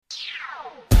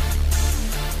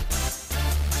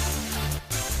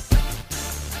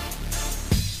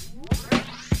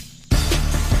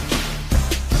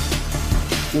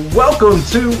Welcome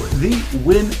to the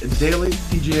Win Daily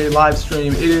PGA live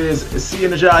stream. It is Sia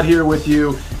Nejad here with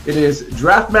you. It is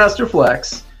Draftmaster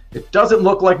Flex. It doesn't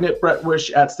look like Nick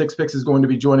Bretwish at Six Picks is going to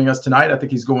be joining us tonight. I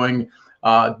think he's going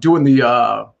doing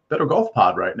the Better Golf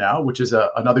Pod right now, which is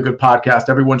another good podcast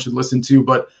everyone should listen to.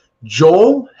 But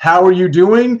Joel, how are you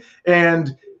doing?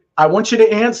 And I want you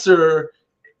to answer,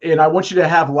 and I want you to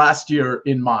have last year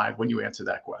in mind when you answer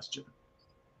that question.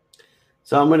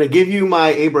 So I'm going to give you my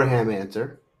Abraham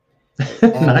answer.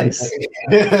 Nice.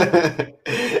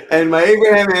 And my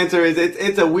Abraham answer is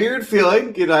it's a weird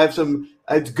feeling. You know,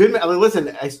 it's good. I mean,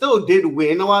 listen, I still did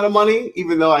win a lot of money,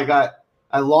 even though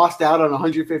I lost out on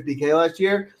 150K last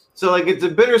year. So like, it's a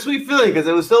bittersweet feeling because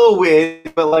it was still a win,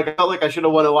 but like, I felt like I should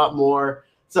have won a lot more.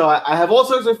 So I have all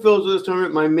sorts of feels with this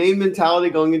tournament. My main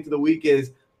mentality going into the week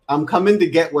is I'm coming to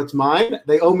get what's mine.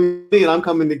 They owe me and I'm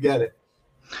coming to get it.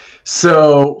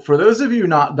 So for those of you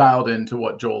not dialed into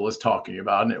what Joel is talking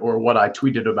about or what I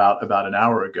tweeted about an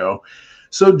hour ago,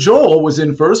 so Joel was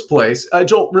in first place.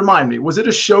 Joel, remind me, was it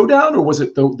a showdown or was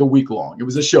it the week long? It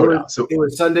was a showdown. It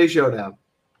was Sunday Showdown.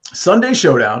 Sunday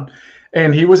Showdown,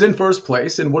 and he was in first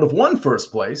place and would have won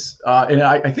first place. And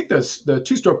I think the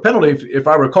two-stroke penalty, if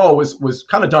I recall, was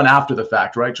kind of done after the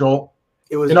fact, right, Joel?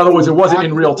 In other words, it wasn't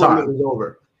in real time. It was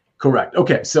over. Correct.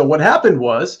 Okay, so what happened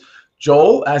was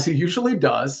Joel, as he usually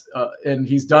does, and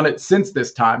he's done it since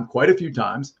this time quite a few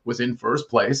times, was in first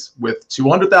place with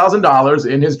 $200,000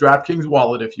 in his DraftKings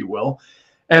wallet, if you will.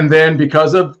 And then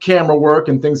because of camera work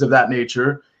and things of that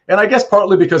nature, and I guess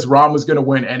partly because Rahm was going to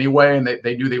win anyway, and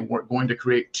they knew they weren't going to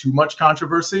create too much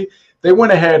controversy, they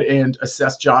went ahead and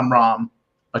assessed Jon Rahm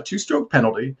a two-stroke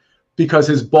penalty because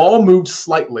his ball moved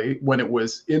slightly when it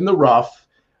was in the rough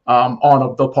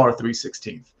on the par 3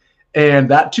 16th.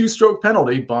 And that two-stroke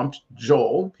penalty bumped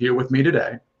Joel, here with me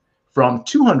today, from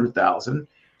 $200,000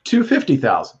 to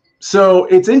 $50,000. So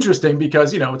it's interesting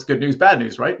because, you know, it's good news, bad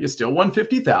news, right? You still won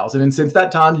 $50,000. And since that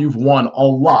time, you've won a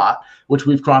lot, which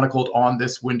we've chronicled on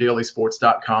this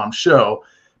WinDailySports.com show.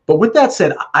 But with that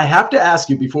said, I have to ask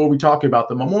you before we talk about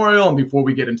the Memorial and before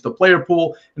we get into the player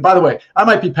pool. And by the way, I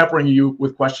might be peppering you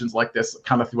with questions like this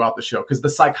kind of throughout the show because the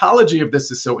psychology of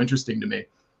this is so interesting to me.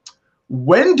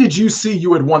 When did you see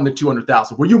you had won the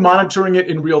 $200,000? Were you monitoring it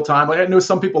in real time? Like I know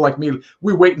some people like me,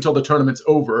 we wait until the tournament's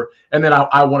over and then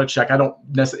I want to check. I don't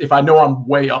necessarily, if I know I'm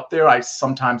way up there, I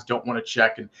sometimes don't want to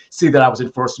check and see that I was in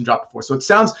first and dropped before. So it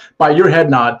sounds by your head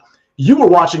nod, you were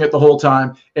watching it the whole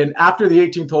time. And after the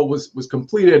 18th hole was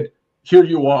completed, here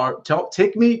you are.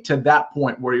 Take me to that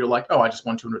point where you're like, oh, I just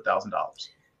won $200,000.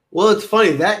 Well, it's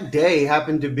funny. That day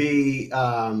happened to be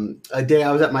a day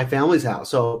I was at my family's house.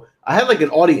 So I had like an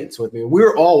audience with me. We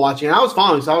were all watching. I was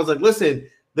following. So I was like, listen,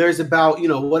 there's about,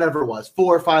 whatever it was,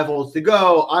 4 or 5 holes to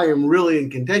go. I am really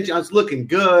in contention. I was looking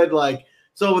good. Like,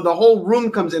 so the whole room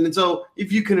comes in. And so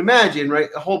if you can imagine, right,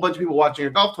 a whole bunch of people watching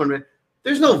a golf tournament,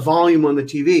 there's no volume on the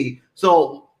TV.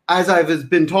 So as I've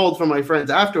been told from my friends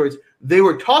afterwards, they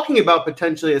were talking about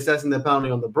potentially assessing the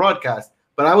penalty on the broadcast,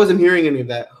 but I wasn't hearing any of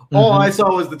that. Mm-hmm. All I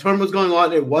saw was the tournament was going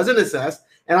on. It wasn't assessed.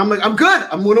 And I'm like, I'm good.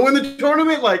 I'm going to win the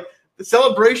tournament. Like, the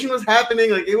celebration was happening.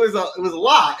 Like it was a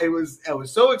lot. I was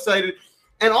so excited.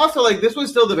 And also like this was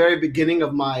still the very beginning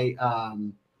of my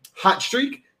hot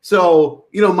streak. So,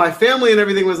 my family and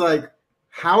everything was like,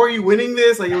 how are you winning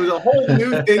this? Like it was a whole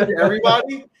new thing to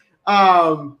everybody.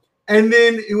 And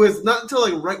then it was not until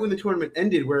like right when the tournament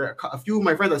ended where a few of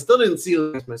my friends, I still didn't see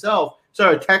it myself,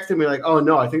 started texting me like, oh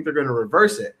no, I think they're going to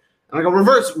reverse it. And I go,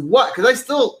 reverse what? Because I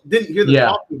still didn't hear them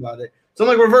talking about it. So I'm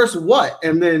like, reverse what?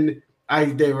 And then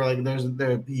they were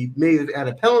like, he may have had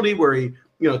a penalty where he,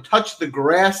 touched the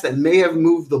grass that may have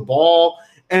moved the ball.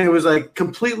 And it was like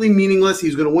completely meaningless. He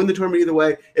was going to win the tournament either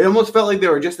way. It almost felt like they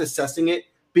were just assessing it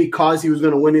because he was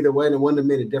going to win either way and it wouldn't have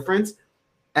made a difference.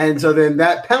 And so then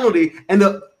that penalty, and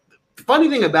the funny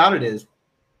thing about it is,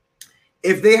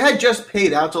 if they had just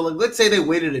paid out, so like, let's say they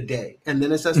waited a day and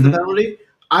then assessed the penalty,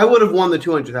 I would have won the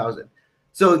 $200,000.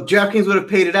 So DraftKings would have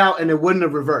paid it out and it wouldn't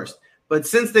have reversed. But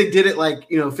since they did it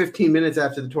 15 minutes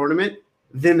after the tournament,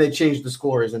 then they changed the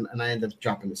scores and I ended up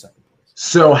dropping to second place.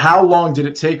 So how long did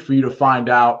it take for you to find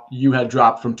out you had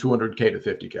dropped from 200K to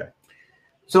 50K?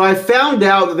 So I found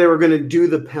out that they were going to do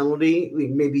the penalty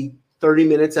maybe 30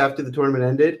 minutes after the tournament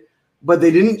ended, but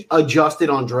they didn't adjust it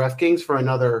on DraftKings for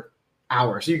another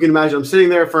hour. So you can imagine I'm sitting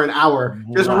there for an hour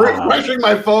just refreshing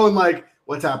my phone like,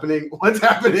 what's happening? What's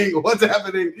happening? What's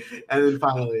happening? And then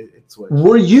finally it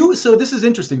switched. So this is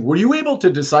interesting. Were you able to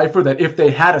decipher that if they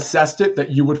had assessed it, that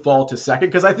you would fall to second?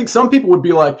 Because I think some people would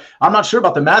be like, I'm not sure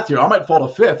about the math here. I might fall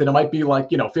to fifth and it might be like,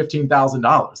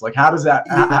 $15,000. Like, how does that,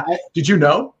 did you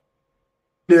know?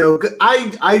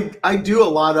 I do a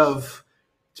lot of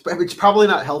it's probably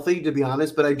not healthy, to be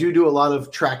honest, but I do a lot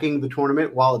of tracking the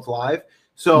tournament while it's live.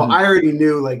 So I already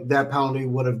knew like that penalty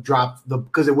would have dropped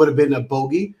because it would have been a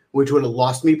bogey, which would have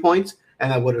lost me points.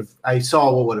 And I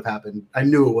saw what would have happened. I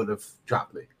knew it would have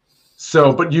dropped me.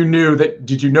 So, but you knew that,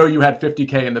 did you know you had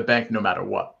 50K in the bank no matter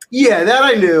what? Yeah, that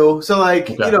I knew. So like,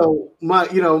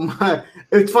 Okay.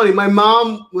 It's funny. My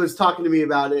mom was talking to me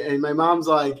about it and my mom's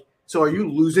like, so are you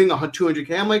losing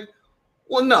 200K? I'm like,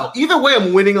 well, no. Either way,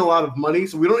 I'm winning a lot of money,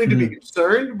 so we don't need to be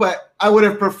concerned. But I would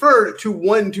have preferred to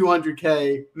win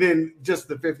 200K than just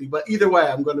the 50. But either way,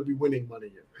 I'm going to be winning money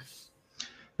here.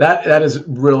 That is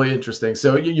really interesting.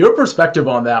 So your perspective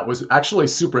on that was actually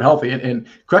super healthy. And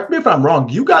correct me if I'm wrong,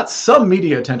 you got some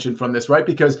media attention from this, right?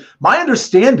 Because my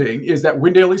understanding is that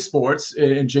Win Daily Sports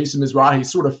and Jason Mizrahi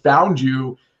sort of found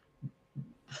you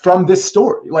from this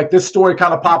story. Like this story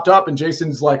kind of popped up and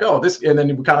Jason's like, oh, this, and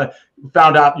then we kind of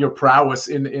found out your prowess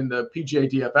in the PGA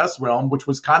DFS realm, which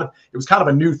was kind of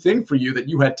a new thing for you that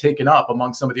you had taken up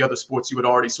among some of the other sports you had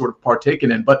already sort of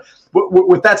partaken in. But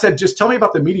with that said, just tell me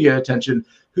about the media attention.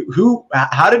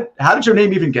 How did your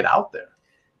name even get out there?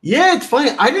 Yeah, it's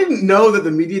funny. I didn't know that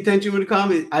the media attention would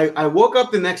come. I woke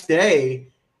up the next day,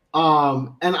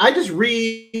 and I just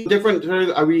read different.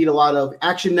 I read a lot of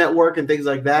Action Network and things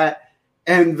like that.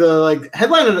 And the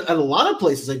headline at a lot of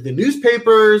places, like the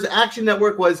newspapers, Action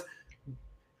Network, was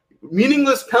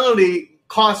meaningless penalty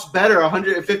costs better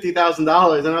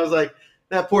 $150,000, and I was like,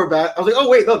 that poor bat. I was like, oh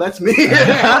wait, no, that's me.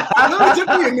 It took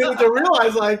me a minute to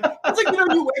realize, like, it's like,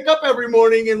 you wake up every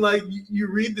morning and like you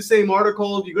read the same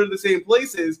articles, you go to the same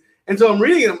places, and so I'm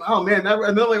reading them. Oh man,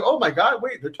 and then I'm like, oh my god,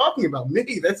 wait, they're talking about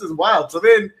me. This is wild. So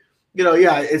then,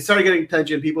 it started getting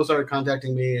attention. People started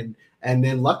contacting me, and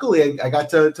then luckily I got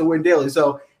to Win Daily.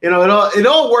 So it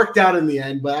all worked out in the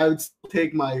end. But I would still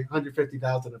take my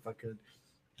 $150,000 if I could.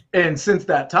 And since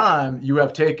that time, you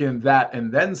have taken that and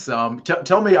then some.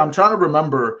 Tell me, I'm trying to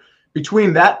remember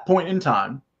between that point in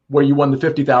time where you won the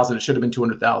 50,000, it should have been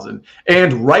 200,000,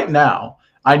 and right now,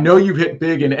 I know you've hit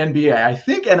big in NBA. I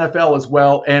think NFL as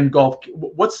well and golf.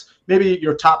 What's maybe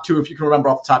your top two, if you can remember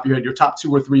off the top of your head, your top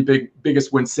 2 or 3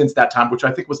 biggest wins since that time, which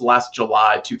I think was last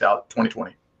July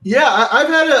 2020. Yeah, I've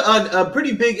had a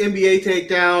pretty big NBA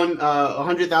takedown,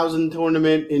 100,000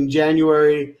 tournament in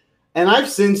January. And I've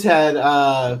since had,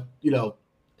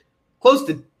 close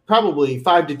to probably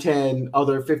 5 to 10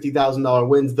 other $50,000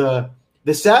 wins. The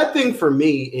sad thing for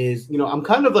me is, I'm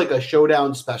kind of like a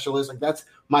showdown specialist. Like that's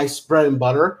my bread and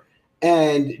butter.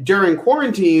 And during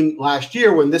quarantine last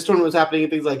year, when this tournament was happening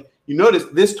and things like, you notice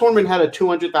this tournament had a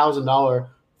 $200,000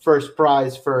 first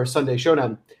prize for Sunday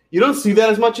Showdown. You don't see that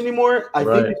as much anymore. I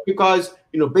think it's because,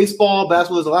 baseball,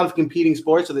 basketball, there's a lot of competing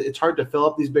sports, so that it's hard to fill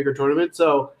up these bigger tournaments.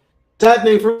 So sad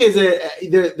thing for me is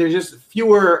that there's just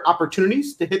fewer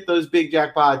opportunities to hit those big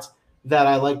jackpots that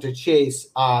I like to chase,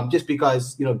 just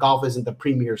because golf isn't the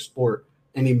premier sport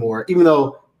anymore, even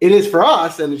though it is for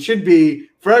us and it should be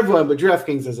for everyone, but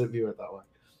DraftKings doesn't view it that way.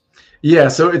 Yeah,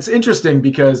 so it's interesting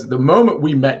because the moment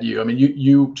we met you, I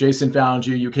mean, Jason found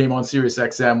you, you came on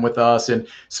SiriusXM with us and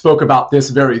spoke about this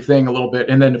very thing a little bit,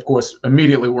 and then of course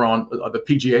immediately we're on the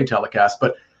PGA telecast,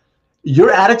 but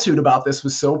your attitude about this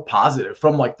was so positive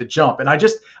from like the jump. And I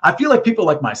feel like people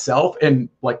like myself and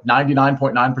like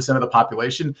 99.9% of the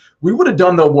population, we would have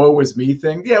done the woe is me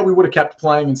thing. Yeah, we would have kept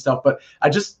playing and stuff, but I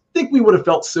just think we would have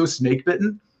felt so snake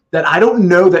bitten that I don't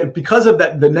know that because of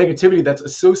that, the negativity that's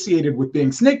associated with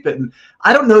being snake bitten,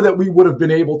 I don't know that we would have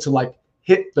been able to like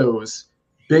hit those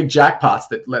big jackpots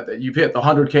that you've hit, the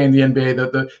 100K in the NBA,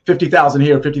 the 50,000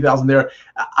 here, 50,000 there.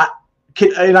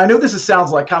 And I know this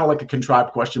sounds like kind of like a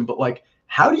contrived question, but like,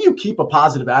 how do you keep a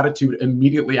positive attitude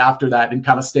immediately after that and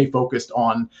kind of stay focused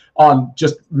on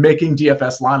just making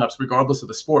DFS lineups regardless of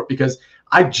the sport? Because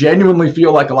I genuinely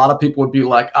feel like a lot of people would be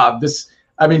like, I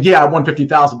won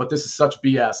 50,000, but this is such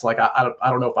BS. Like, I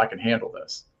don't know if I can handle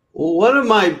this. Well, one of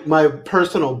my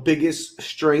personal biggest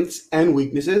strengths and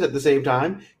weaknesses at the same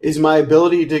time is my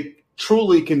ability to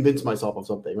truly convince myself of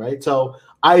something, right? So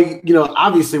I,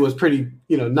 obviously was pretty,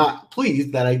 not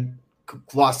pleased that I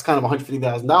lost kind of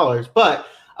 $150,000, but,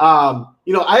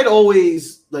 I'd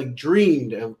always like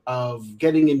dreamed of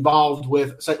getting involved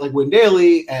with a site like Win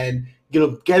Daily and,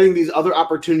 getting these other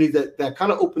opportunities that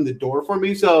kind of opened the door for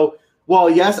me. So while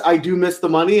yes, I do miss the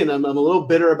money and I'm a little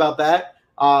bitter about that,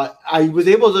 I was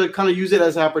able to kind of use it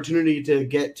as an opportunity to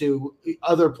get to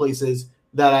other places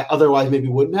that I otherwise maybe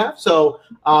wouldn't have. So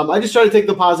I just tried to take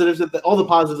the positives, all the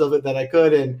positives of it that I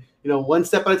could, and one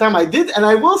step at a time. I did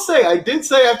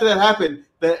say after that happened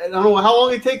that I don't know how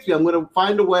long it takes me. I'm going to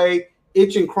find a way,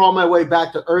 itch and crawl my way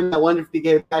back to earn that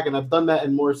 $150K back, and I've done that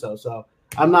and more so. So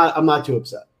I'm not too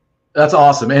upset. That's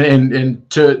awesome. And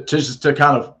to just to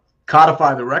kind of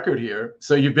codify the record here.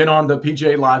 So you've been on the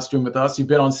PGA live stream with us. You've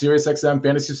been on SiriusXM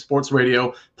Fantasy Sports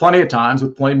Radio plenty of times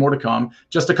with plenty more to come.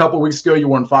 Just a couple of weeks ago, you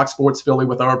were on Fox Sports Philly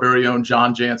with our very own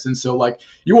John Jansen. So like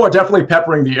you are definitely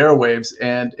peppering the airwaves,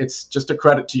 and it's just a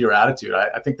credit to your attitude.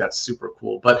 I think that's super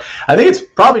cool. But I think it's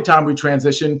probably time we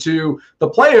transition to the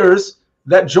players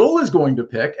that Joel is going to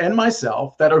pick and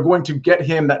myself that are going to get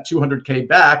him that 200K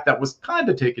back that was kind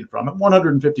of taken from him,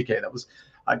 150K. That was,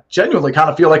 I genuinely kind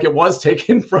of feel like it was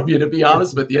taken from you, to be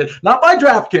honest with you. Not by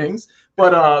DraftKings,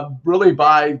 but really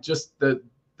by just the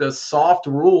soft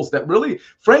rules that really,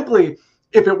 frankly,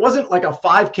 if it wasn't like a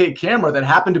 5K camera that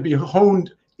happened to be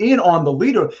honed in on the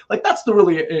leader, like that's the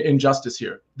really injustice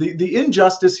here. The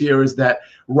injustice here is that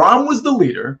Rahm was the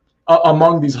leader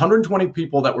among these 120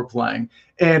 people that were playing.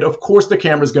 And of course, the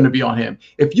camera is going to be on him.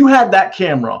 If you had that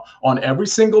camera on every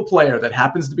single player that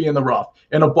happens to be in the rough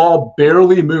and a ball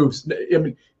barely moves, I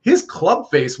mean, his club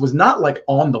face was not like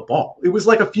on the ball. It was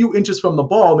like a few inches from the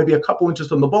ball, maybe a couple inches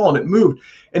from the ball, and it moved.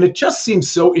 And it just seems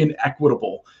so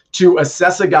inequitable to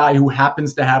assess a guy who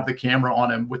happens to have the camera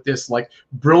on him with this like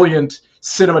brilliant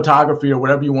cinematography or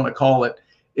whatever you want to call it.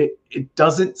 It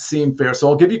doesn't seem fair. So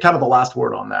I'll give you kind of the last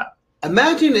word on that.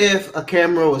 Imagine if a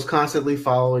camera was constantly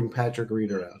following Patrick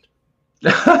Reed around.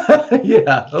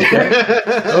 Yeah.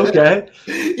 Okay.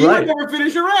 He would never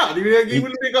finish a round. He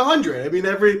would make 100. I mean,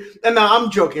 and now I'm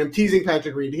joking. I'm teasing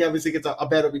Patrick Reed. He obviously gets a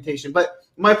bad reputation. But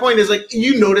my point is, like,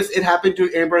 you notice it happened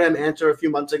to Abraham Ancer a few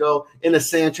months ago in a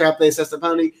sand trap. They assessed the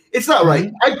penalty. It's not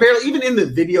right. I barely, even in the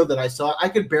video that I saw, I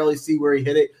could barely see where he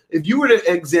hit it. If you were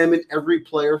to examine every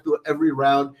player through every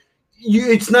round,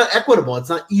 it's not equitable. It's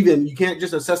not even. You can't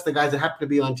just assess the guys that happen to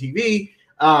be on TV.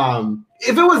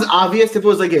 If it was obvious, if it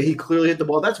was like, yeah, he clearly hit the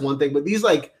ball, that's one thing. But these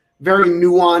like very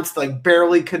nuanced, like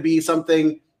barely could be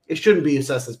something. It shouldn't be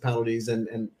assessed as penalties,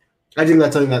 and I think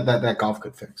that's something that golf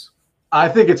could fix. I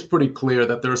think it's pretty clear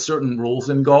that there are certain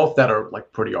rules in golf that are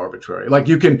like pretty arbitrary. Like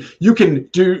you can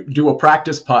do a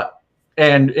practice putt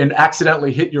and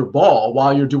accidentally hit your ball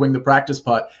while you're doing the practice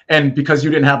putt. And because you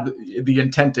didn't have the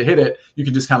intent to hit it, you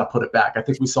can just kind of put it back. I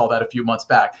think we saw that a few months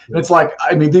back. And it's like,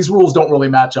 I mean, these rules don't really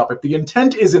match up. If the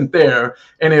intent isn't there,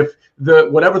 and if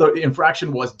whatever the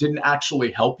infraction was didn't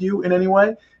actually help you in any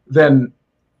way, then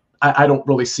I don't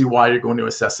really see why you're going to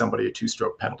assess somebody a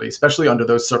two-stroke penalty, especially under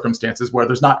those circumstances where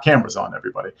there's not cameras on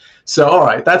everybody. So, all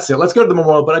right, that's it. Let's go to the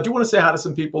memorial. But I do want to say hi to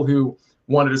some people who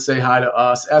wanted to say hi to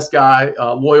us. S-Guy,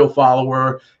 loyal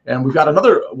follower. And we've got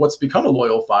another, what's become a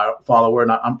loyal follower.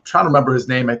 And I'm trying to remember his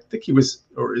name. I think he was,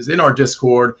 or is in our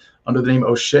Discord under the name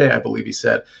O'Shea, I believe he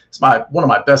said. It's one of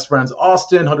my best friends,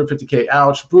 Austin, 150K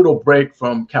ouch. Brutal break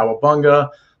from Cowabunga.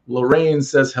 Lorraine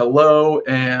says hello.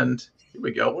 And here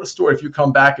we go. What a story. If you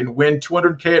come back and win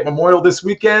 200K at Memorial this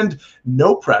weekend,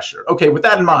 no pressure. Okay, with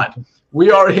that in mind, we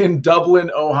are in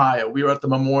Dublin, Ohio. We are at the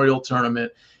Memorial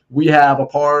Tournament. We have a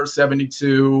par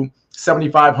 72,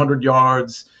 7,500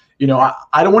 yards. You know,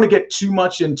 I don't want to get too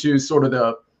much into sort of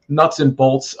the nuts and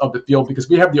bolts of the field because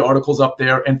we have the articles up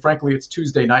there. And frankly, it's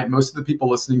Tuesday night. Most of the people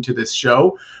listening to this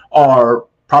show are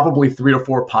probably 3 or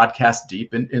 4 podcasts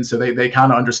deep. And so they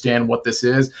kind of understand what this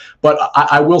is. But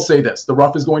I will say this, the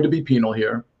rough is going to be penal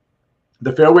here.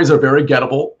 The fairways are very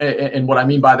gettable. And what I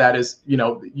mean by that is, you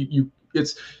know,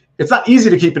 it's not easy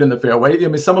to keep it in the fairway. I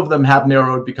mean, some of them have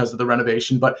narrowed because of the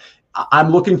renovation, but I'm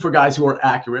looking for guys who are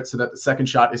accurate so that the second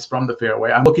shot is from the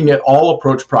fairway. I'm looking at all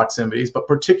approach proximities, but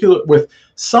with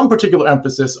some particular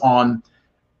emphasis on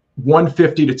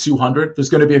 150 to 200. There's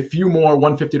going to be a few more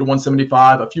 150 to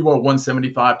 175, a few more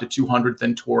 175 to 200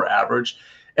 than tour average.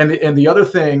 And the other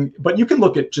thing, but you can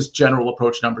look at just general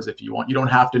approach numbers if you want. You don't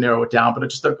have to narrow it down, but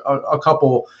just a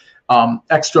couple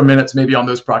extra minutes maybe on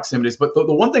those proximities. But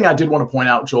the one thing I did want to point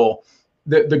out, Joel,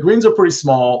 the greens are pretty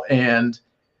small, and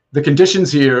the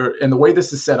conditions here and the way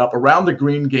this is set up around the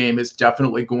green game is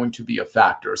definitely going to be a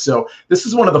factor. So this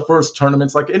is one of the first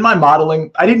tournaments, like in my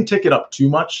modeling, I didn't tick it up too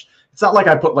much. It's not like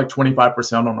I put like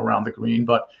 25% on around the green,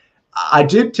 but I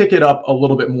did tick it up a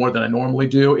little bit more than I normally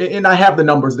do. And I have the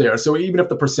numbers there. So even if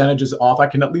the percentage is off, I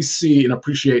can at least see and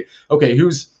appreciate, okay,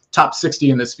 who's top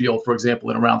 60 in this field, for example,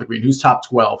 and around the green, who's top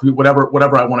 12,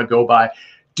 whatever I want to go by.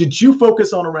 Did you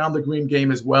focus on around the green game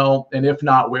as well? And if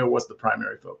not, where was the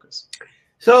primary focus?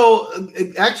 So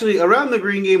actually, around the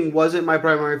green game wasn't my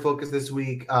primary focus this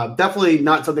week. Definitely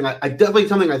not something definitely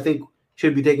something I think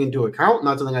should be taken into account.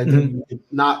 Not something I think you could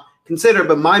not consider.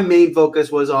 But my main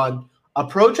focus was on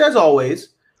approach as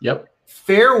always. Yep.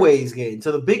 Fairways gain.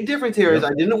 So the big difference here is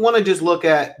I didn't want to just look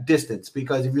at distance,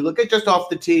 because if you look at just off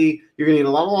the tee, you're going to get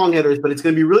a lot of long hitters, but it's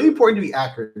going to be really important to be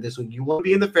accurate this week. You want to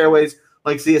be in the fairways.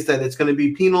 Like Sia said, it's going to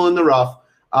be penal in the rough.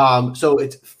 So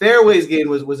it's fairways gain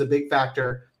was a big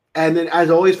factor. And then, as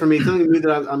always, for me, something new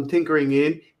that I'm tinkering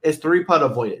in is 3-putt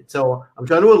avoided. So I'm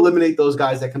trying to eliminate those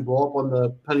guys that can blow up on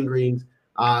the putting greens,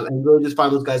 and really just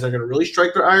find those guys that are going to really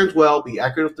strike their irons well, be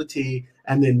accurate with the tee,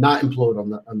 and then not implode on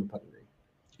the putting green.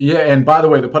 Yeah, and by the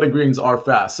way, the putting greens are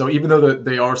fast. So even though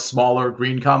they are smaller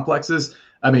green complexes,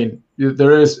 I mean,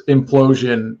 there is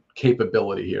implosion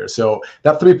capability here. So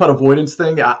that 3-putt avoidance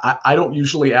thing, I don't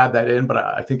usually add that in, but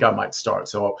I think I might start.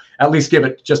 So at least give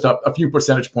it just a few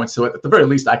percentage points. So at the very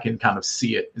least, I can kind of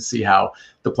see it and see how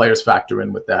the players factor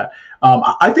in with that.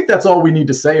 I think that's all we need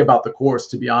to say about the course,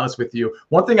 to be honest with you.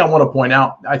 One thing I want to point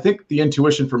out, I think the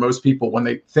intuition for most people when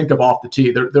they think of off the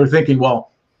tee, they're thinking,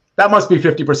 well, that must be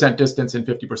 50% distance and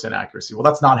 50% accuracy. Well,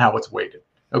 that's not how it's weighted.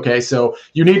 Okay, so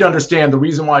you need to understand the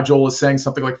reason why Joel is saying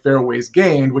something like fairways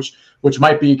gained, which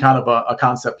might be kind of a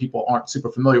concept people aren't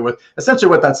super familiar with. Essentially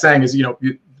what that's saying is,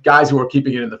 guys who are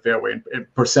keeping it in the fairway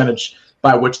and percentage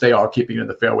by which they are keeping it in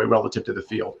the fairway relative to the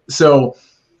field. So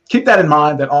keep that in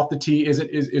mind, that off the tee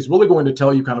is really going to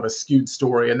tell you kind of a skewed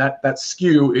story, and that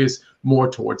skew is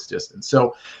more towards distance.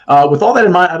 So with all that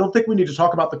in mind, I don't think we need to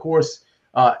talk about the course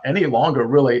any longer,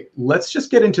 really. Let's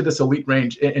just get into this elite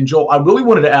range. And Joel, I really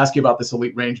wanted to ask you about this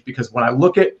elite range because when I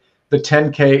look at the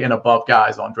 10K and above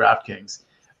guys on DraftKings,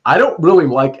 I don't really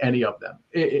like any of them.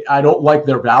 I don't like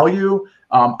their value.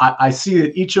 I see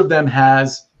that each of them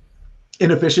has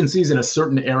inefficiencies in a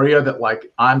certain area that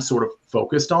I'm sort of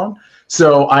focused on.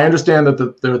 So I understand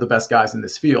that they're the best guys in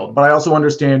this field, but I also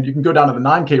understand you can go down to the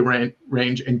 9K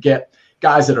range and get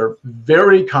guys that are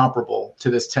very comparable to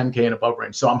this 10K and above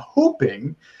range. So I'm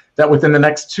hoping that within the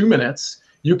next 2 minutes,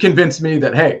 you convince me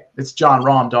that, hey, it's Jon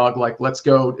Rahm, dog. Let's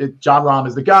go. Jon Rahm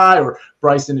is the guy, or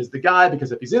Bryson is the guy,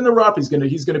 because if he's in the rough, he's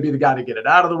gonna be the guy to get it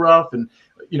out of the rough. And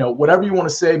whatever you want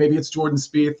to say, maybe it's Jordan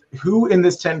Spieth. Who in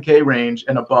this 10K range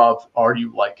and above are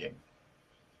you liking?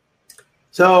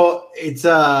 So it's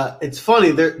funny.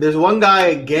 There's one guy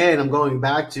again I'm going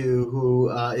back to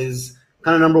who is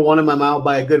kind of number one in my mouth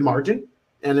by a good margin,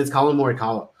 and it's Collin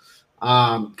Morikawa.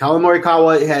 Collin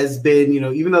Morikawa has been,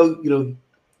 even though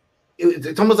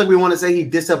it's almost like we want to say he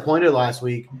disappointed last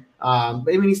week. I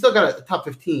mean, he still got a top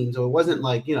 15, so it wasn't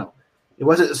it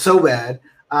wasn't so bad.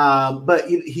 But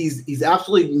he's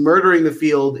absolutely murdering the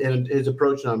field in his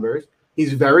approach numbers.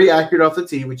 He's very accurate off the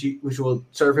tee, which will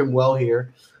serve him well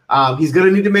here. He's going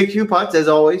to need to make a few putts, as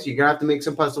always. You're going to have to make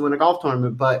some putts to win a golf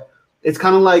tournament. But it's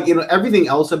kind of like, everything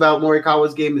else about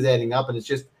Morikawa's game is adding up. And it's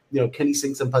just, can he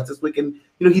sink some putts this week? And,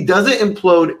 he doesn't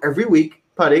implode every week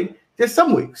putting. There's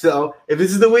some weeks. So if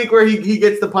this is the week where he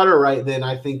gets the putter right, then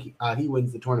I think he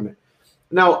wins the tournament.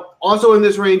 Now, also in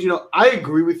this range, I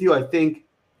agree with you. I think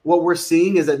what we're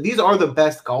seeing is that these are the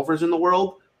best golfers in the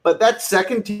world. But that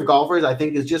second-tier golfers, I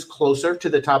think, is just closer to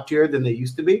the top tier than they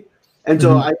used to be. And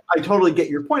so I totally get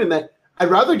your point in that I'd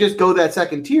rather just go that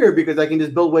second tier because I can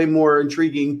just build way more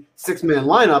intriguing 6-man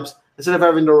lineups instead of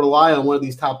having to rely on one of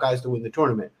these top guys to win the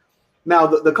tournament. Now,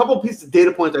 the couple pieces of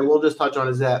data points I will just touch on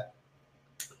is that,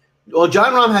 well,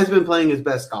 Jon Rahm has been playing his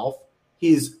best golf.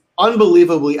 He's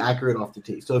unbelievably accurate off the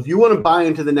tee. So if you want to buy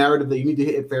into the narrative that you need to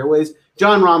hit fairways,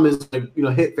 Jon Rahm is,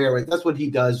 hit fairways. That's what he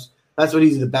does. That's what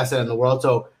he's the best at in the world.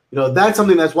 So, that's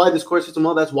something that's why this course system,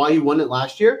 well, that's why he won it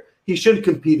last year. He should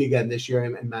compete again this year,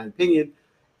 in my opinion.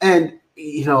 And,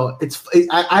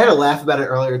 I had a laugh about it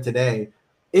earlier today.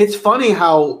 It's funny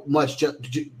how much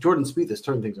Jordan Spieth has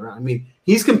turned things around. I mean,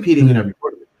 he's competing in every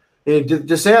tournament. And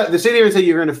to sit here and say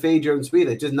you're going to fade Jordan Spieth,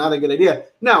 it's just not a good idea.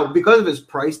 Now, because of his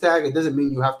price tag, it doesn't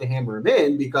mean you have to hammer him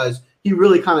in because he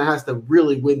really kind of has to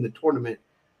really win the tournament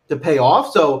to pay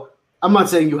off. So I'm not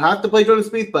saying you have to play Jordan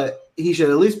Spieth, but he should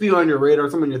at least be on your radar,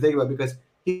 someone you're thinking about because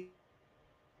he's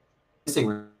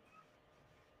missing.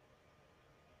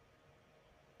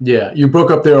 Yeah, you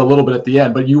broke up there a little bit at the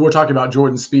end, but you were talking about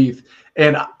Jordan Spieth,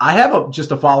 and I have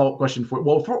just a follow-up question for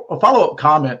a follow-up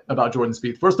comment about Jordan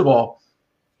Spieth. First of all,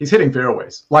 he's hitting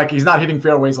fairways. He's not hitting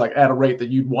fairways at a rate that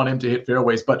you'd want him to hit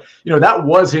fairways, but that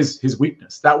was his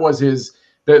weakness. That was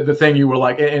the thing you were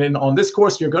like, and on this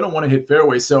course you're going to want to hit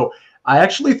fairways. So I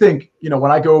actually think,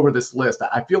 when I go over this list,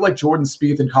 I feel like Jordan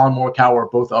Spieth and Collin Morikawa are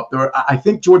both up there. I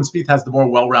think Jordan Spieth has the more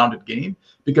well-rounded game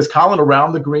because Collin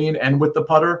around the green and with the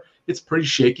putter, it's pretty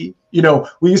shaky.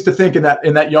 We used to think in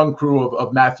that young crew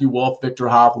of Matthew Wolff, Victor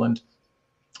Hovland,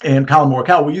 and Collin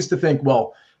Morikawa, we used to think,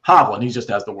 well, Hovland, he just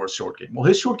has the worst short game. Well,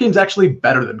 his short game's actually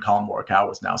better than Collin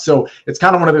Morikawa's now. So it's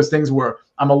kind of one of those things where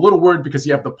I'm a little worried because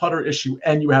you have the putter issue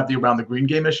and you have the around the green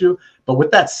game issue. But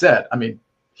with that said, I mean,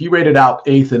 he rated out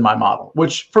 8th in my model,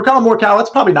 which for Collin Morikawa, it's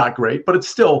probably not great, but it's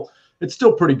still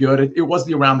pretty good. It was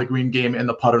the around the green game and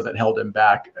the putter that held him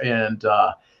back. And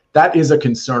that is a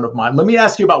concern of mine. Let me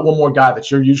ask you about one more guy that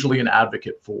you're usually an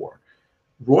advocate for.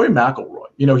 Rory McIlroy.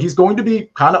 He's going to be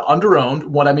kind of under-owned.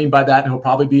 What I mean by that, he'll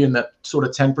probably be in that sort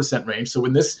of 10% range. So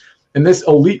in this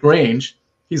elite range,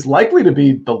 he's likely to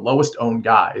be the lowest owned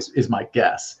guy, is my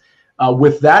guess.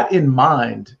 With that in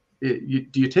mind, do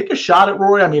you take a shot at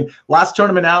Rory? I mean, last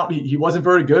tournament out, he wasn't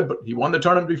very good, but he won the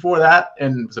tournament before that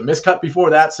and was a miscut before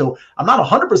that. So I'm not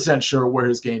 100% sure where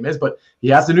his game is, but he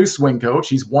has the new swing coach.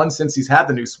 He's won since he's had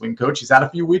the new swing coach. He's had a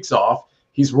few weeks off.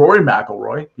 He's Rory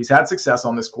McIlroy. He's had success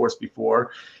on this course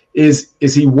before. Is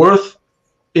he worth,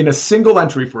 in a single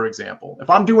entry, for example, if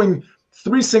I'm doing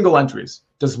 3 single entries,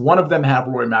 does one of them have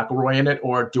Rory McIlroy in it,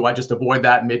 or do I just avoid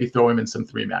that and maybe throw him in some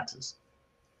 3 maxes?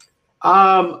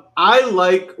 I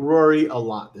like Rory a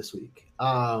lot this week.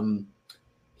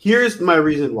 Here's my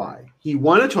reason why. He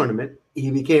won a tournament.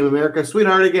 He became America's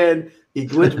sweetheart again. We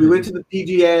went to the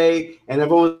PGA, and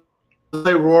everyone was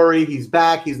like, Rory, he's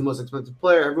back. He's the most expensive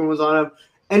player. Everyone was on him,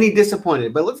 and he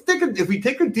disappointed. But if we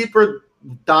take a deeper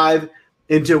dive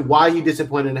into why he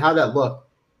disappointed and how that looked,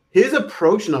 his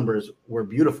approach numbers were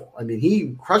beautiful. I mean,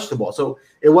 he crushed the ball. So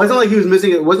it wasn't like he was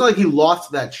missing it. It wasn't like he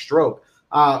lost that stroke.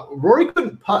 Rory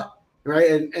couldn't putt, right?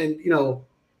 And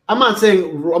I'm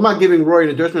not giving Rory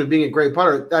an endorsement of being a great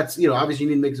putter. That's, obviously you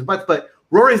need to make some putts, but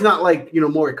Rory's not like,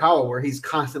 Morikawa, where he's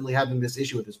constantly having this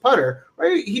issue with his putter,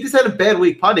 right? He just had a bad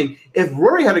week putting. If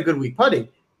Rory had a good week putting,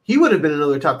 he would have been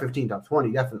another top 15, top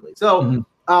 20, definitely. So,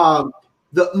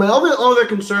 my other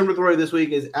concern with Rory this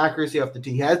week is accuracy off the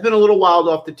tee. He has been a little wild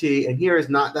off the tee, and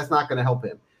that's not going to help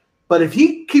him. But if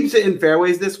he keeps it in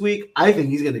fairways this week, I think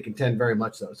he's going to contend very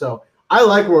much so. So I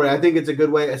like Rory. I think it's a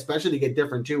good way, especially to get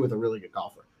different too with a really good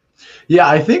golfer. Yeah,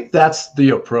 I think that's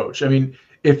the approach. I mean,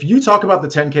 if you talk about the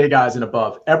 10K guys and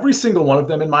above, every single one of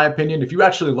them, in my opinion, if you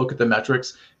actually look at the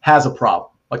metrics, has a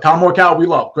problem. Like Collin Morikawa, we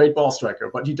love, great ball striker,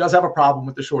 but he does have a problem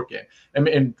with the short game.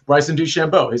 And Bryson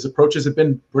DeChambeau, his approaches have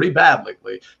been pretty bad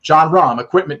lately. Jon Rahm,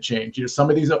 equipment change. Some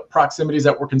of these proximities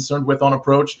that we're concerned with on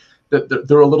approach,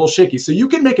 they're a little shaky. So you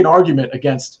can make an argument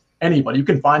against anybody. You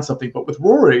can find something. But with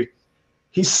Rory,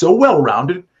 he's so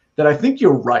well-rounded that I think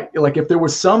you're right. Like if there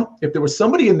was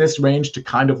somebody in this range to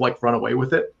kind of like run away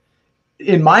with it,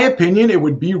 in my opinion, it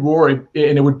would be Rory,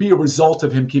 and it would be a result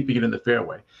of him keeping it in the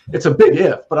fairway. It's a big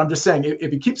if, but I'm just saying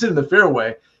if he keeps it in the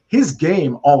fairway, his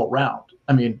game all around.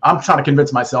 I mean, I'm trying to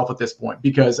convince myself at this point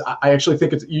because I actually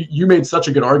think you made such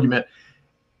a good argument.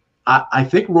 I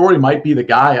think Rory might be the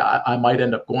guy I might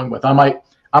end up going with. I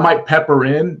might pepper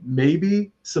in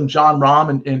maybe some Jon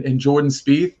Rahm and Jordan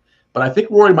Spieth, but I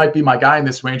think Rory might be my guy in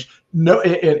this range. No,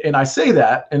 and I say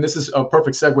that, and this is a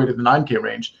perfect segue to the 9K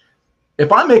range.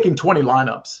 If I'm making 20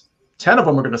 lineups, 10 of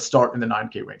them are going to start in the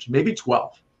 9K range, maybe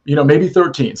 12, maybe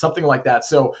 13, something like that.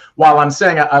 So while I'm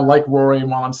saying I like Rory, and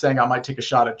while I'm saying I might take a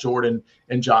shot at Jordan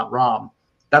and Jon Rahm,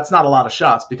 that's not a lot of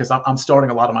shots because I'm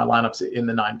starting a lot of my lineups in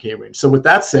the 9K range. So with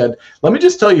that said, let me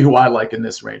just tell you who I like in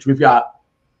this range.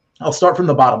 I'll start from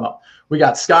the bottom up. We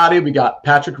got Scotty, we got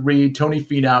Patrick Reed, Tony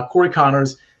Finau, Corey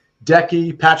Connors,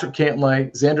 Decky, Patrick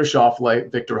Cantlay, Xander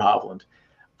Schauffele, Viktor Hovland.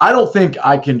 I don't think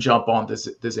I can jump on the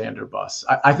Xander bus.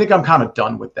 I think I'm kind of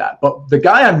done with that. But the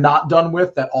guy I'm not done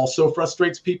with that also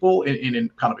frustrates people in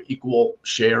kind of an equal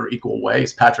way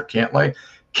is Patrick Cantlay.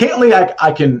 Cantlay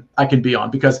I can be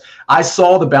on because I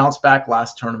saw the bounce back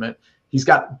last tournament. He's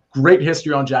got great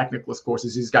history on Jack Nicklaus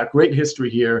courses. He's got great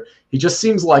history here. He just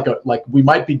seems like we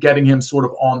might be getting him sort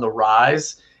of on the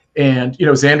rise. And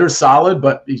Xander's solid,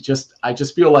 but I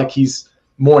just feel like he's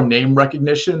more name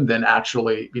recognition than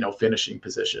actually, finishing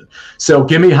position. So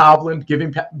give me Hovland, give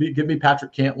me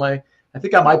Patrick Cantlay. I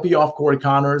think I might be off Corey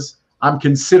Connors. I'm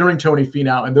considering Tony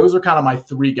Finau, and those are kind of my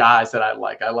 3 guys that I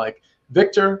like. I like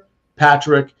Viktor,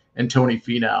 Patrick, and Tony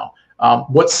Finau.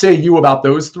 What say you about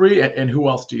those 3, and who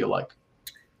else do you like?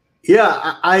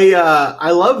 Yeah, I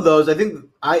love those. I think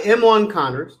I am on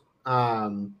Connors.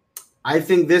 I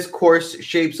think this course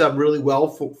shapes up really well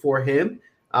for him.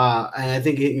 And I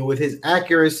think with his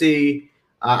accuracy,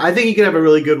 I think he can have a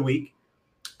really good week.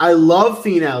 I love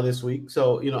Finau this week,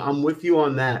 so I'm with you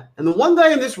on that. And the one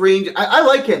guy in this range, I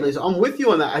like Cantlay, so I'm with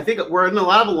you on that. I think we're in a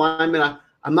lot of alignment.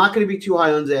 I'm not going to be too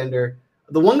high on Xander.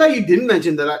 The one guy you didn't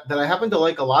mention that I happen to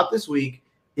like a lot this week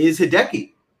is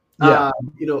Hideki. Yeah.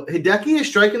 Hideki is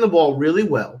striking the ball really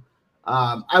well.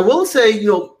 I will say,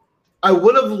 I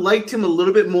would have liked him a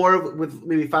little bit more with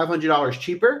maybe $500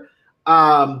 cheaper.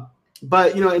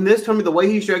 But in this tournament, the way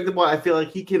he struck the ball, I feel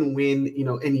like he can win,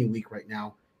 any week right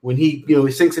now. When he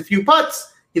sinks a few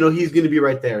putts, he's going to be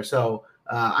right there. So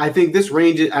I think this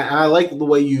range, I like the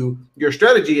way your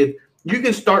strategy. If you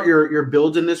can start your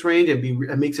builds in this range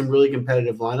and make some really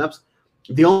competitive lineups.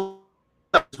 The only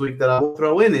this week that I will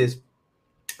throw in is,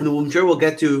 and I'm sure we'll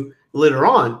get to later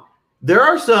on, there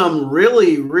are some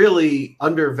really, really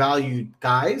undervalued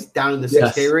guys down in the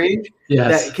 6K range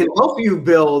that can help you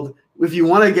build if you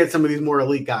want to get some of these more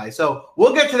elite guys. So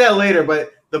we'll get to that later,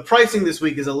 but the pricing this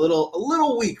week is a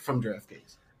little weak from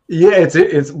DraftKings. Yeah,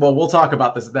 it's well, we'll talk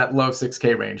about that low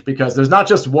 6K range because there's not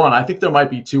just one. I think there might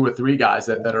be 2 or 3 guys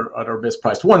that are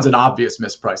mispriced. One's an obvious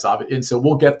misprice, and so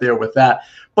we'll get there with that.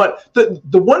 But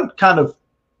the one kind of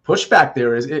pushback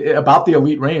there is about the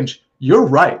elite range. You're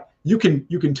right. You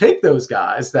can take those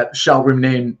guys that shall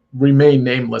remain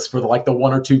nameless for the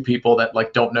 1 or 2 people that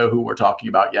don't know who we're talking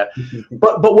about yet.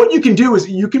 But what you can do is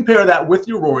you can pair that with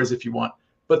your Rories if you want.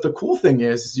 But the cool thing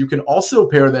is you can also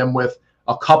pair them with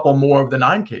a couple more of the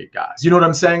 9K guys. You know what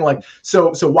I'm saying?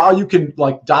 So while you can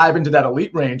dive into that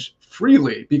elite range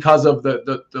freely because of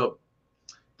the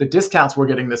discounts we're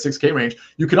getting in the 6K range,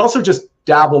 you can also just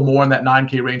dabble more in that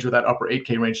 9K range or that upper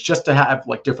 8K range just to have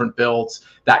different builds,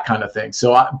 that kind of thing.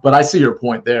 So, but I see your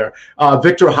point there.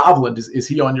 Viktor Hovland, is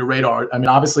he on your radar? I mean,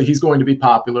 obviously he's going to be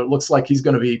popular. It looks like he's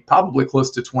going to be probably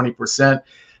close to 20%.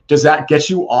 Does that get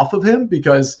you off of him?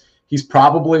 Because he's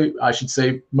probably, I should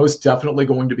say, most definitely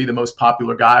going to be the most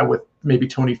popular guy, with maybe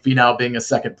Tony Finau being a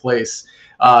second place.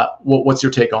 What's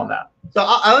your take on that? So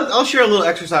I'll share a little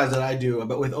exercise that I do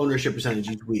with ownership percentage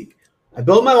each week. I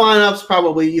build my lineups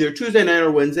probably either Tuesday night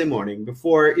or Wednesday morning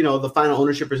before the final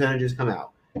ownership percentages come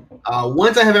out.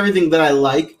 Once I have everything that I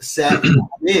like set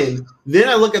in, then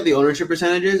I look at the ownership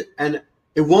percentages, and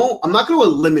I'm not going to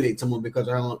eliminate someone because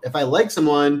if I like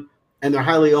someone and they're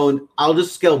highly owned, I'll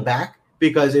just scale back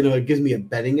because it gives me a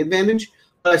betting advantage.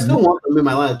 But I still want them in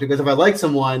my lineups because if I like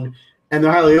someone and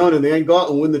they're highly owned and they go out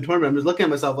and win the tournament, I'm just looking at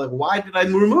myself like, why did I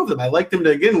remove them? I liked them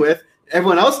to begin with.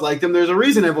 Everyone else liked them. There's a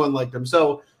reason everyone liked them.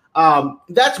 So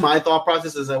that's my thought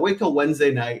process. Is I wait till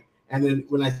Wednesday night, and then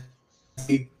when I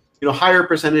see higher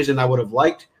percentage than I would have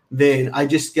liked, then I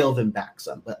just scale them back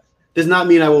some. But does not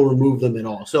mean I will remove them at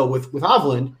all. So with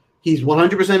Hovland, he's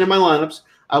 100% in my lineups.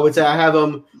 I would say I have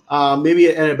him maybe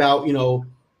at about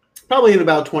probably in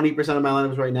about 20% of my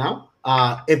lineups right now.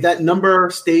 If that number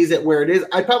stays at where it is,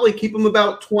 I'd probably keep him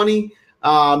about 20,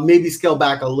 maybe scale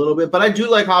back a little bit. But I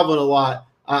do like Hovland a lot.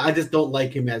 I just don't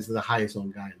like him as the highest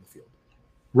owned guy in the field.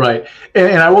 Right.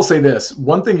 And I will say this.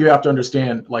 One thing you have to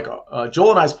understand,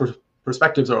 Joel and I's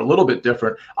perspectives are a little bit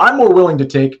different. I'm more willing to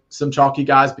take some chalky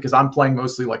guys because I'm playing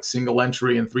mostly single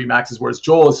entry and 3 maxes, whereas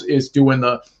Joel is doing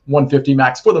the 150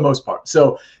 max for the most part.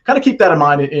 So kind of keep that in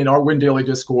mind in our Win Daily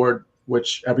Discord,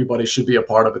 which everybody should be a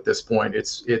part of at this point.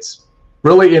 It's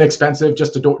really inexpensive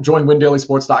just to join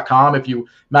windailysports.com if you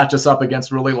match us up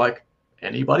against really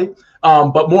anybody.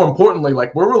 But more importantly,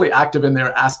 we're really active in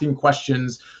there asking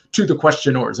questions to the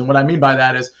questioners. And what I mean by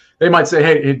that is they might say,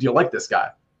 hey, do you like this guy?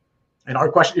 And our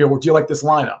question, do you like this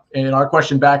lineup? And our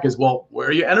question back is, well, where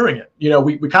are you entering it?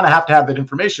 We kind of have to have that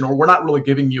information, or we're not really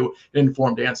giving you an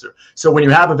informed answer. So when you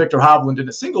have a Viktor Hovland in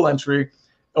a single entry,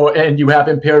 and you have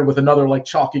him paired with another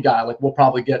chalky guy, we'll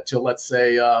probably get to, let's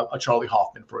say, a Charlie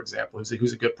Hoffman, for example,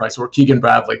 who's a good price, or Keegan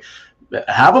Bradley.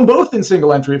 Have them both in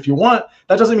single entry if you want.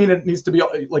 That doesn't mean it needs to be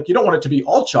you don't want it to be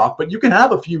all chalk, but you can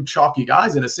have a few chalky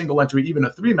guys in a single entry, even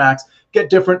a 3 max, get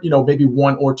different, maybe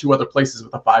 1 or 2 other places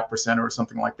with a 5% or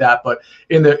something like that. But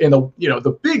in the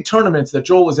the big tournaments that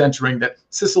Joel is entering, that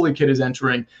Sicily Kid is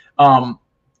entering,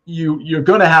 you're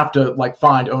going to have to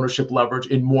find ownership leverage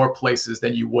in more places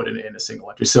than you would in a single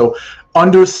entry. So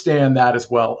understand that as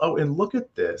well. Oh, and look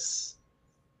at this.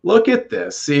 Look at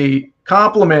this. See,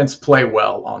 compliments play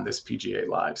well on this PGA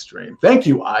live stream. Thank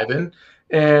you, Ivan.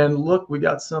 And look, we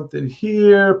got something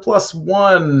here.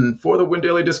 +1 for the Win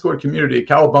Daily Discord community.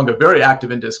 Cowabunga, very active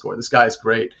in Discord. This guy is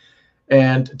great.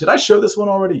 And did I show this one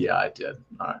already? Yeah, I did.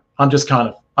 All right. I'm just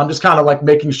kind of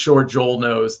making sure Joel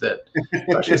knows that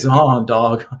pressure's on,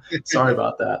 dog. Sorry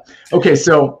about that. Okay,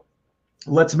 so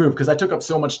let's move because I took up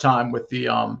so much time with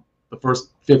the first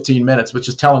 15 minutes, which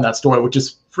is telling that story, which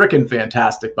is freaking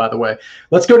fantastic, by the way.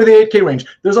 Let's go to the 8K range.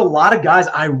 There's a lot of guys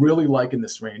I really like in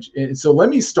this range. And so let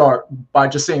me start by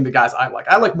just saying the guys I like.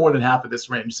 I like more than half of this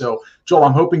range. So, Joel,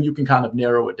 I'm hoping you can kind of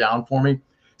narrow it down for me.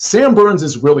 Sam Burns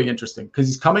is really interesting because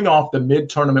he's coming off the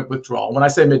mid-tournament withdrawal. When I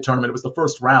say mid-tournament, it was the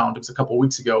first round. It was a couple of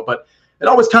weeks ago. But it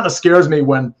always kind of scares me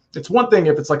when it's one thing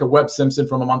if it's a Webb Simpson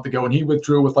from a month ago and he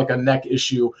withdrew with a neck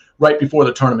issue right before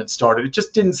the tournament started. It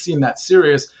just didn't seem that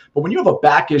serious. But when you have a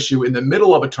back issue in the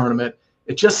middle of a tournament,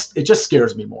 it just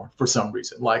scares me more for some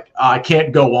reason. I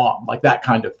can't go on, that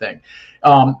kind of thing.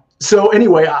 So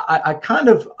anyway,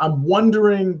 I'm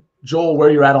wondering, Joel, where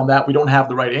you're at on that. We don't have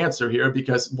the right answer here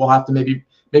because we'll have to maybe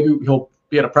he'll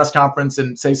be at a press conference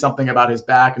and say something about his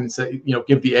back and say,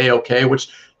 give the A-OK, which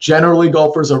generally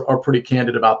golfers are pretty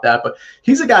candid about that. But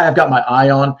he's a guy I've got my eye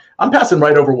on. I'm passing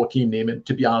right over Joaquin Niemann,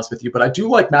 to be honest with you. But I do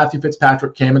like Matthew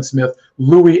Fitzpatrick, Cameron Smith,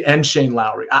 Louis, and Shane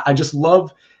Lowry. I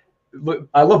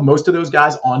love most of those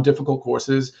guys on difficult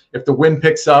courses. If the wind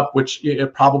picks up, which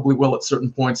it probably will at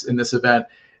certain points in this event,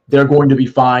 they're going to be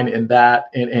fine in that.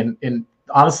 And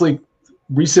honestly,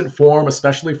 recent form,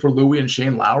 especially for Louis and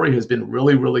Shane Lowry, has been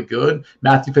really, really good.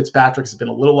 Matthew Fitzpatrick has been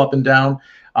a little up and down.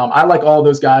 I like all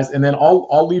those guys. And then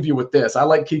I'll leave you with this. I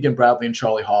like Keegan Bradley and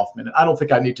Charlie Hoffman. And I don't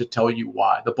think I need to tell you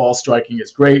why. The ball striking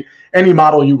is great. Any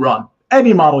model you run,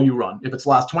 if it's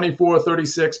last 24,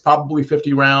 36, probably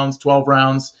 50 rounds, 12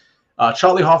 rounds,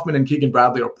 Charlie Hoffman and Keegan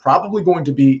Bradley are probably going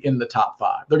to be in the top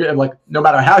 5. They're going to, no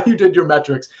matter how you did your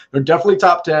metrics, they're definitely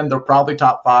top 10. They're probably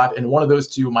top 5. And one of those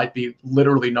two might be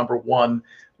literally number 1,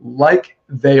 like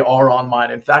they are on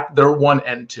mine. In fact, they're 1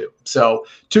 and 2. So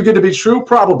too good to be true,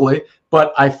 probably.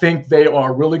 But I think they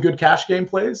are really good cash game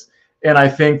plays. And I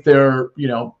think they're,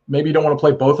 maybe you don't want to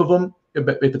play both of them.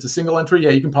 If it's a single entry, yeah,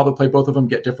 you can probably play both of them,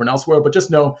 get different elsewhere. But just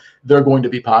know they're going to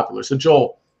be popular. So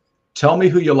Joel, tell me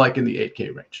who you like in the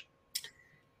 8K range.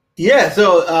 Yeah,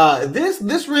 so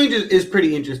this range is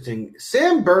pretty interesting.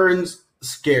 Sam Burns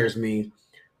scares me.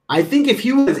 I think if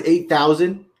he was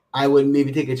 8,000, I would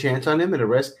maybe take a chance on him at a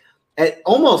risk. At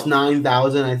almost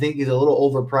 9,000, I think he's a little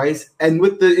overpriced. And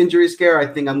with the injury scare, I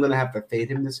think I'm going to have to fade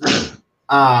him this week.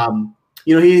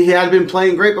 He had been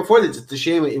playing great before this. It's a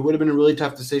shame. It would have been a really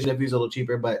tough decision if he was a little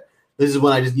cheaper. But this is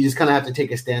when you just kind of have to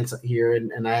take a stance here,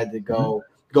 and I had to go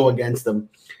against them.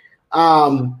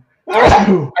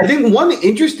 I think one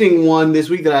interesting one this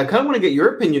week that I kind of want to get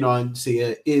your opinion on,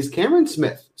 Sia, is Cameron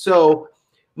Smith. So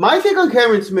my take on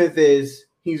Cameron Smith is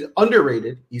he's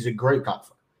underrated. He's a great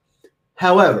golfer.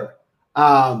 However,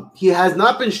 he has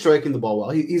not been striking the ball well.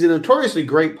 He's a notoriously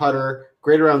great putter,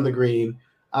 great around the green.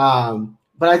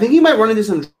 But I think he might run into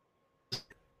some.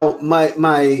 My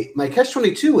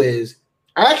catch-22 is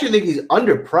I actually think he's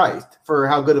underpriced for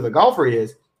how good of a golfer he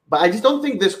is. But I just don't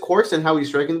think this course and how he's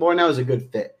striking the ball now is a good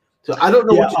fit. So I don't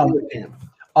know what to do with Cam.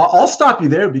 I'll stop you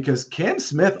there because Cam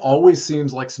Smith always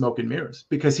seems like smoke and mirrors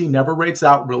because he never rates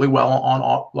out really well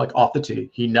off the tee.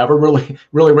 He never really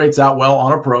rates out well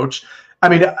on approach. I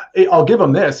mean, I'll give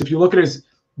him this. If you look at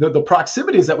the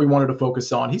proximities that we wanted to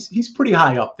focus on, he's pretty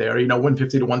high up there.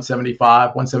 150 to 175,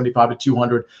 175 to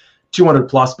 200, 200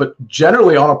 plus. But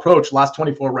generally on approach, last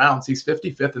 24 rounds, he's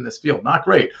 55th in this field. Not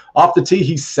great. Off the tee,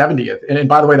 he's 70th. And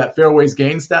by the way, that fairways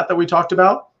gain stat that we talked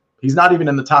about, he's not even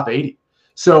in the top 80.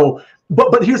 So,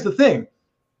 but here's the thing.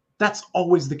 That's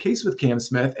always the case with Cam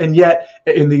Smith. And yet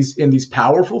in these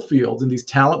powerful fields, in these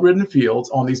talent-ridden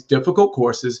fields, on these difficult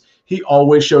courses, he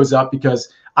always shows up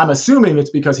because I'm assuming it's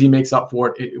because he makes up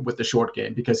for it with the short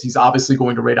game because he's obviously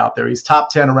going to rate out there. He's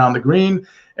top 10 around the green.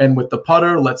 And with the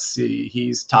putter, let's see,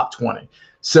 he's top 20.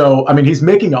 So, I mean, he's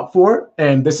making up for it.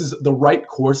 And this is the right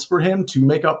course for him to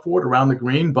make up for it around the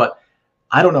green. But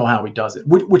I don't know how he does it,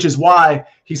 which is why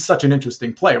he's such an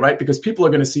interesting play, right? Because people are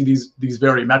going to see these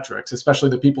very metrics, especially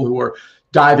the people who are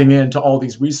diving into all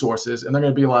these resources, and they're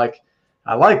going to be like,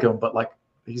 I like him, but like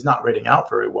he's not rating out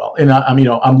very well. And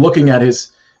I'm looking at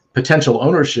his potential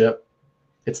ownership.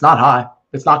 It's not high.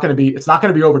 It's not going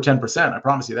to be over 10%. I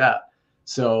promise you that.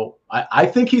 So I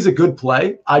think he's a good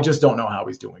play. I just don't know how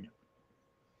he's doing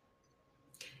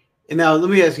it. And now let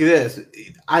me ask you this.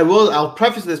 I'll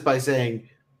preface this by saying,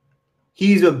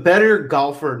 he's a better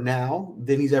golfer now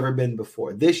than he's ever been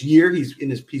before. This year, he's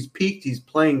peaked. He's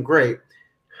playing great.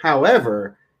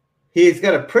 However, he's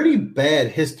got a pretty bad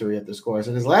history at this course.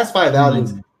 In his last 5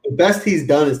 outings, the best he's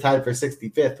done is tied for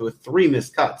 65th with 3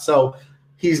 missed cuts. So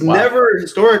he's never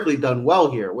historically done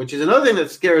well here, which is another thing that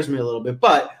scares me a little bit.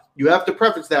 But you have to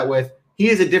preface that with he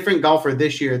is a different golfer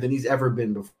this year than he's ever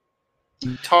been before.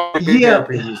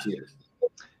 Previous years.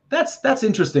 That's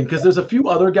interesting because there's a few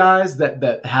other guys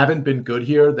that haven't been good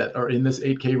here that are in this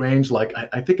 8K range. Like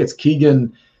I think it's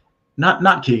Keegan,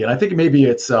 not Keegan. I think maybe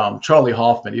it's Charlie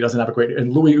Hoffman. He doesn't have a great,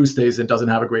 and Louis Oosthuizen doesn't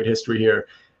have a great history here.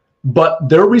 But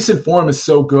their recent form is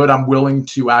so good, I'm willing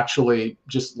to actually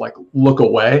just like look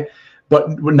away.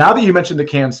 But now that you mentioned the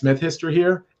Cam Smith history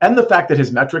here and the fact that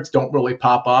his metrics don't really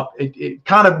pop up, it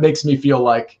kind of makes me feel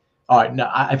like, all right,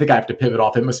 no, I think I have to pivot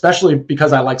off him, especially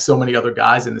because I like so many other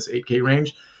guys in this 8K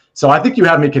range. So I think you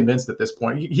have me convinced at this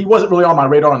point. He wasn't really on my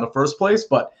radar in the first place,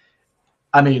 but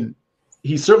I mean,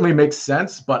 he certainly makes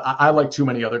sense, but I like too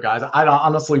many other guys. I'd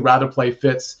honestly rather play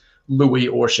Fitz, Louis,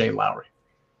 or Shane Lowry.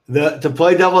 To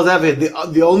play devil's advocate,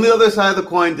 the only other side of the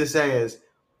coin to say is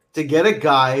to get a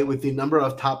guy with the number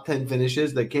of top 10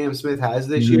 finishes that Cam Smith has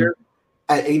this year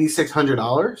at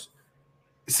 $8,600,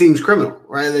 seems criminal,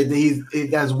 right?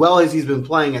 Like as well as he's been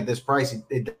playing at this price, it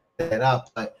did that up.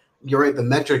 But you're right, the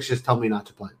metrics just tell me not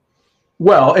to play.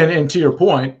 Well, and to your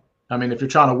point, I mean, if you're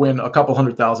trying to win a couple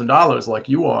 $100,000 like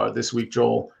you are this week,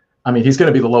 Joel, I mean, he's going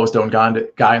to be the lowest owned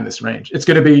guy in this range. It's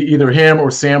going to be either him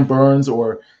or Sam Burns,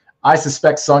 or I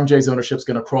suspect Sung Jae's ownership is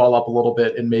going to crawl up a little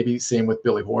bit, and maybe same with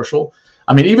Billy Horschel.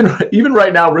 I mean, even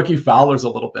right now, Ricky Fowler's a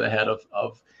little bit ahead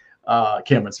of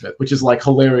Cameron Smith, which is like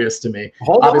hilarious to me.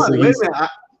 Hold Obviously, on, wait a minute.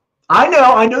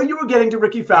 I know you were getting to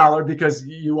Ricky Fowler because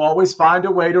you always find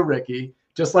a way to Ricky,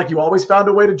 just like you always found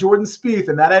a way to Jordan Spieth,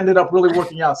 and that ended up really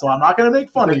working out. So I'm not going to make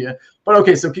fun of you, but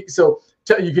okay. So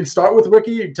you can start with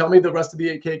Ricky. And tell me the rest of the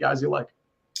 8K guys you like.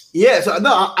 Yeah, so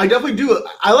no, I definitely do.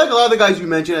 I like a lot of the guys you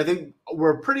mentioned. I think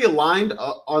we're pretty aligned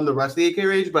on the rest of the 8K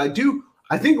range, but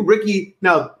I think Ricky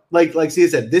now, like Sia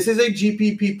said, this is a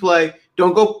GPP play.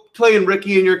 Don't go playing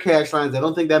Ricky in your cash lines. I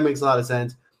don't think that makes a lot of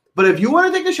sense. But if you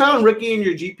want to take a shot on Ricky in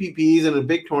your GPPs and in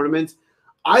big tournaments,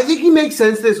 I think he makes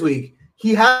sense this week.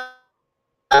 He has,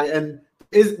 and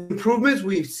his improvements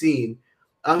we've seen.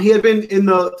 He had been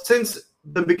since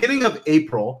the beginning of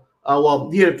April.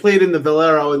 He had played in the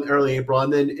Valero in early April,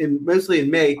 and then mostly in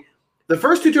May. The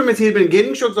first two tournaments, he had been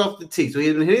getting strokes off the tee, so he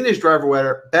had been hitting his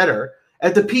driver better.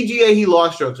 At the PGA, he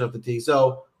lost strokes off the tee,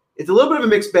 so it's a little bit of a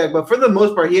mixed bag. But for the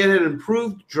most part, he had an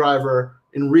improved driver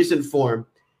in recent form.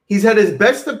 He's had his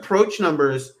best approach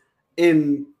numbers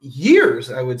in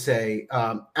years, I would say,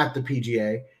 at the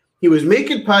PGA. He was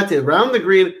making putts around the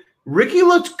green. Ricky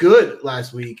looked good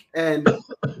last week, and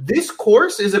this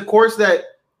course is a course that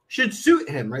should suit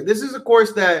him, right? This is a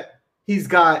course that he's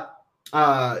got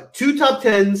 2 top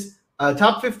 10s,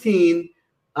 top 15 in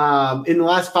the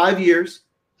last 5 years.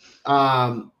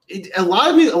 A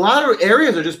lot of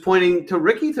areas are just pointing to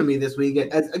Ricky to me this week.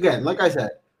 Again, like I said,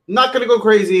 I'm not going to go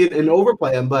crazy and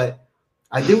overplay him, but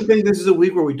I do think this is a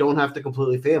week where we don't have to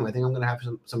completely fade him. I think I'm going to have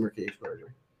some Ricky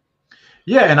exposure.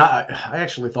 Yeah, and I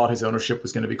actually thought his ownership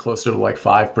was going to be closer to like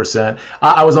 5%.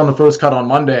 I was on the first cut on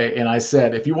Monday, and I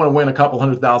said, if you want to win a couple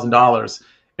 $100,000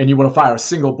 and you want to fire a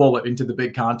single bullet into the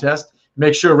big contest,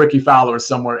 make sure Ricky Fowler is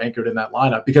somewhere anchored in that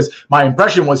lineup, because my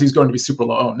impression was he's going to be super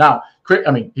low owned. Now,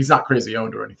 I mean, he's not crazy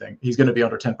owned or anything. He's going to be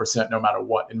under 10% no matter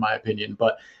what, in my opinion.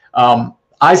 But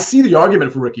I see the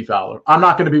argument for Ricky Fowler. I'm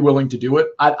not going to be willing to do it.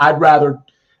 I'd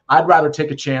rather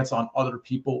take a chance on other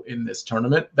people in this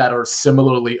tournament that are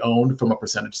similarly owned from a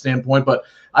percentage standpoint, but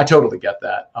I totally get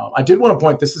that. I did want to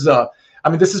point, this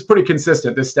is pretty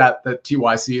consistent, this stat that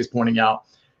TYC is pointing out.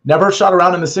 Never shot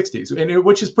around in the 60s,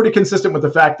 which is pretty consistent with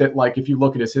the fact that, like, if you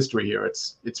look at his history here,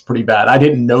 it's pretty bad. I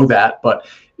didn't know that, but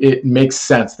it makes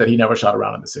sense that he never shot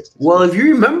around in the 60s. Well, if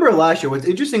you remember last year, what's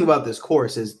interesting about this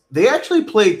course is they actually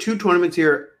played 2 tournaments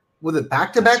here with it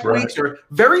back-to-back weeks, or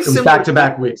very similar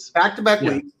back-to-back weeks. Back-to-back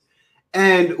weeks.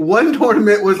 And one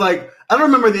tournament was like, I don't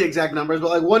remember the exact numbers, but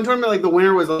like one tournament, like the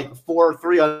winner was like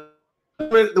 4-3 under.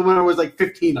 The winner was like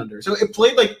 15 under. So it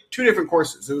played like 2 different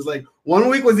courses. It was like one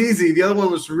week was easy, the other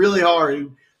one was really hard.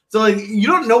 So like you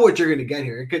don't know what you're going to get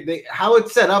here. How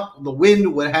it's set up, the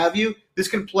wind, what have you. This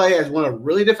could play as one a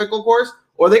really difficult course,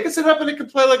 or they could set up and it could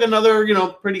play like another,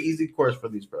 pretty easy course for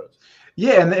these pros.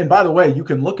 Yeah, and by the way, you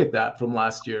can look at that from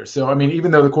last year. So, I mean,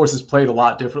 even though the course is played a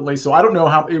lot differently, so I don't know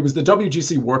how – it was the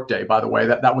WGC Workday, by the way.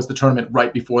 That was the tournament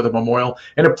right before the Memorial,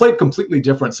 and it played completely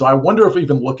different. So I wonder if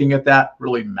even looking at that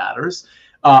really matters.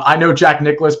 I know Jack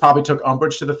Nicklaus probably took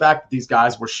umbrage to the fact that these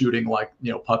guys were shooting like,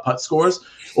 putt-putt scores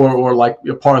or like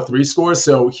par 3 scores.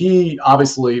 So he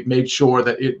obviously made sure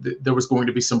that there was going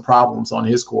to be some problems on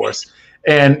his course.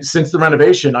 And since the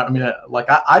renovation, I mean,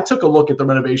 I took a look at the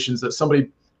renovations that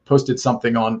somebody – posted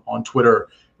something on Twitter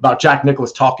about Jack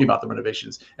Nicklaus talking about the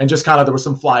renovations, and just kind of there was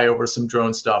some flyovers, some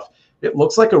drone stuff. It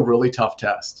looks like a really tough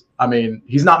test. I mean,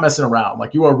 he's not messing around.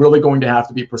 Like, you are really going to have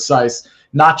to be precise,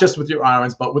 not just with your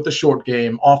irons, but with the short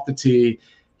game off the tee.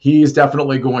 He's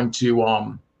definitely going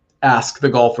to ask the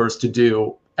golfers to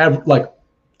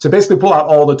to basically pull out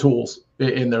all the tools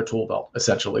in their tool belt,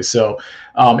 essentially. So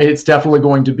it's definitely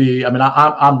going to be, I mean,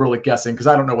 I'm really guessing because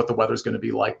I don't know what the weather's going to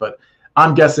be like, but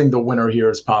I'm guessing the winner here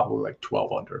is probably like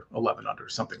 12 under, 11 under,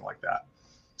 something like that.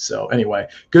 So anyway,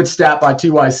 good stat by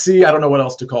TYC. I don't know what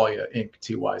else to call you, Inc.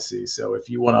 TYC. So if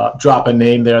you want to drop a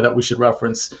name there that we should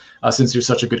reference, since you're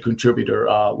such a good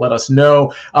contributor, let us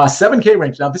know. 7K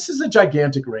range. Now, this is a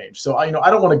gigantic range. So I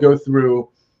don't want to go through.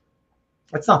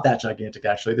 It's not that gigantic,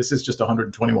 actually. This is just a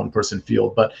 121-person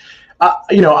field. But,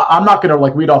 I'm not going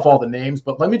to read off all the names.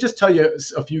 But let me just tell you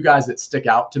a few guys that stick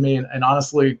out to me. And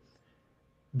honestly,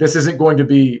 this isn't going to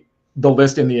be the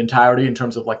list in the entirety in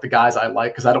terms of the guys I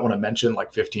like, because I don't want to mention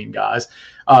 15 guys.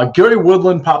 Gary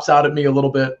Woodland pops out at me a little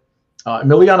bit.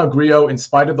 Emiliano Grillo, in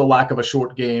spite of the lack of a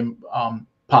short game,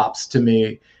 pops to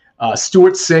me.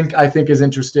 Stuart Sink, I think, is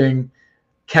interesting.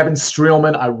 Kevin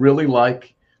Streelman, I really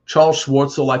like. Charles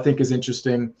Schwartzel, I think, is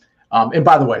interesting. And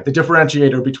by the way, the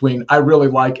differentiator between I really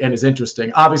like and is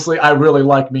interesting, obviously, I really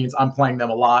like means I'm playing them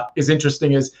a lot. Is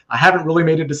interesting is I haven't really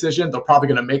made a decision. They're probably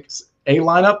going to make a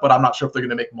lineup, but I'm not sure if they're going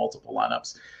to make multiple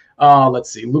lineups.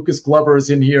 Let's see. Lucas Glover is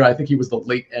in here. I think he was the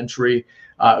late entry.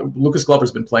 Lucas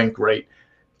Glover's been playing great.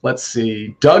 Let's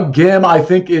see. Doug Gim, I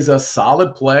think, is a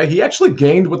solid play. He actually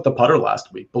gained with the putter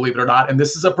last week, believe it or not. And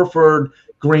this is a preferred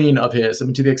green of his. I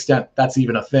mean, to the extent that's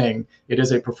even a thing, it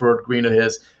is a preferred green of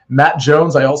his. Matt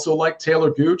Jones, I also like.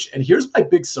 Taylor Gooch. And here's my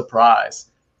big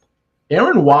surprise.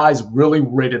 Aaron Wise really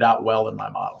rated out well in my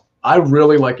model. I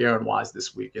really like Aaron Wise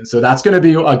this week. And so that's going to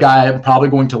be a guy I'm probably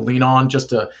going to lean on just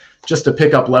to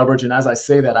pick up leverage. And as I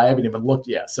say that, I haven't even looked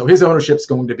yet. So his ownership's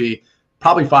going to be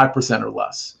probably 5% or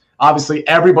less. Obviously,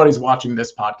 everybody's watching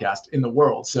this podcast in the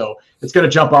world. So it's going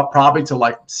to jump up probably to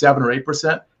like 7 or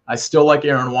 8%. I still like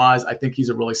Aaron Wise. I think he's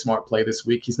a really smart play this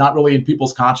week. He's not really in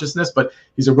people's consciousness, but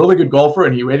he's a really good golfer,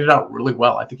 and he rated out really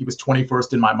well. I think he was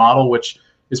 21st in my model, which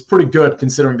is pretty good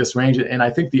considering this range, and I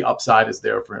think the upside is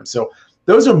there for him. So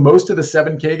those are most of the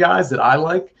 7K guys that I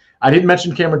like. I didn't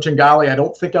mention Cameron Chingali. I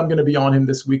don't think I'm going to be on him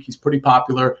this week. He's pretty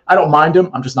popular. I don't mind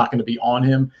him. I'm just not going to be on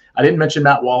him. I didn't mention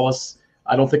Matt Wallace.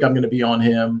 I don't think I'm going to be on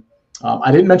him.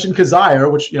 I didn't mention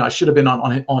Kazire, which I should have been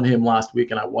on him last week,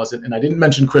 and I wasn't. And I didn't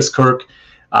mention Chris Kirk.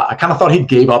 I kind of thought he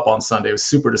gave up on Sunday. It was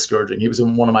super discouraging. He was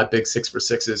in one of my big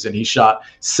 6-for-6s, and he shot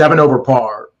 7 over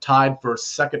par, tied for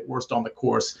second worst on the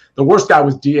course. The worst guy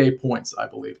was DA Points, I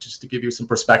believe, just to give you some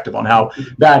perspective on how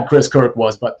bad Chris Kirk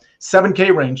was. But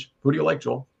 7K range, who do you like,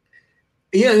 Joel?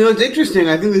 Yeah, it's interesting.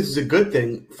 I think this is a good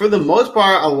thing. For the most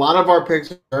part, a lot of our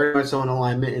picks are very much so in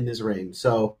alignment in this range.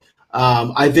 So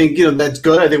I think that's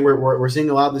good. I think we're seeing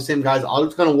a lot of the same guys. I'll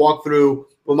just kind of walk through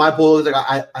what my pool is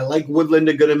like. I like Woodland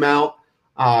a good amount.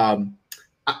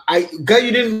 I got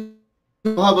you didn't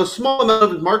have a small amount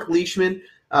of Mark Leishman.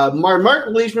 Mark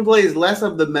Leishman plays less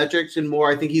of the metrics and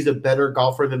more. I think he's a better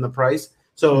golfer than the price.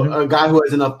 So a guy who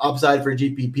has enough upside for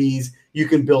GPPs, you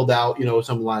can build out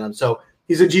some lineups. So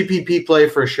he's a GPP play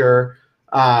for sure.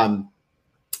 I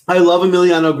love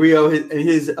Emiliano Grillo.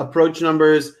 His approach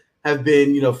numbers have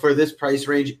been, for this price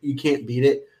range, you can't beat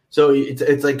it. So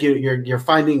it's like you're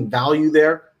finding value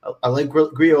there. I like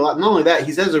Grillo a lot. Not only that,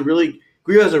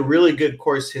 Grillo has a really good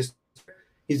course history.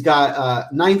 He's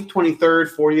got 9th,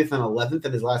 23rd, 40th, and 11th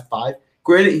in his last 5.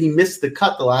 Granted, he missed the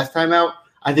cut the last time out.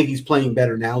 I think he's playing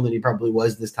better now than he probably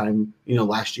was this time,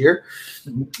 last year.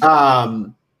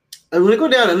 I'm going to go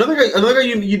down. Another guy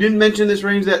you didn't mention this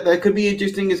range that could be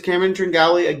interesting is Cameron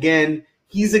Tringali. Again,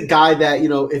 he's a guy that,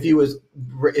 if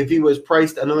he was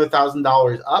priced another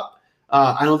 $1,000 up,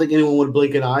 I don't think anyone would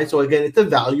blink an eye. So again, it's a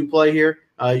value play here.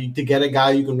 To get a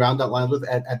guy you can round out lines with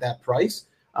at that price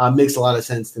makes a lot of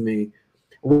sense to me.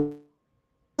 I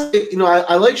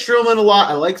like Streelman a lot.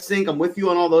 I like Sink. I'm with you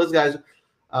on all those guys.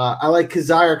 I like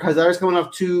Kazire. Kazire's coming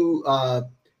off 2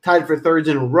 tied for thirds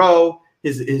in a row.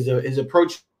 His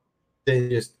approach is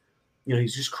just,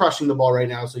 he's just crushing the ball right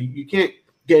now. So you can't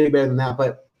get any better than that.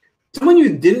 But someone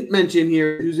you didn't mention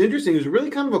here who's interesting, who's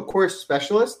really kind of a course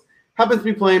specialist, happens to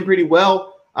be playing pretty well.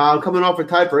 Coming off a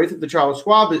tie for 8th at the Charles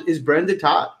Schwab is Brendan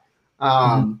Todd.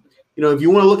 If you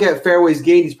want to look at fairways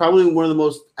gained, he's probably one of the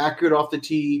most accurate off the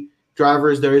tee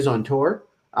drivers there is on tour.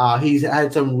 He's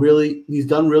done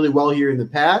really well here in the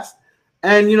past.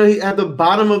 And, he at the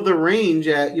bottom of the range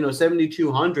at,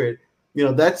 7,200,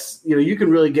 that's, you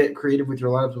can really get creative with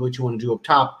your lineups with what you want to do up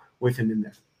top with him in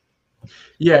there.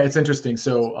 Yeah, it's interesting.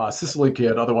 So Sicily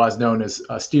Kid, otherwise known as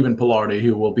Stephen Pilardi,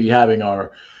 who will be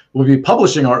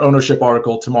publishing our ownership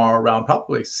article tomorrow around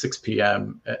probably 6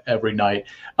 p.m. every night.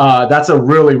 That's a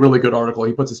really, really good article.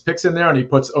 He puts his picks in there and he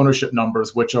puts ownership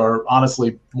numbers, which are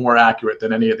honestly more accurate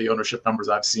than any of the ownership numbers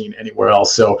I've seen anywhere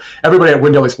else. So everybody at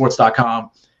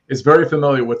WinDailySports.com is very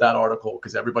familiar with that article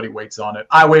because everybody waits on it.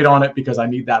 I wait on it because I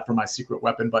need that for my secret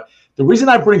weapon. But the reason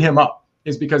I bring him up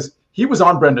is because he was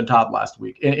on Brendan Todd last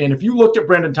week. And if you looked at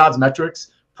Brendan Todd's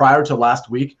metrics prior to last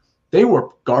week, they were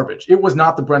garbage. It was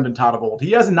not the Brendan Todd of old.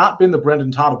 He has not been the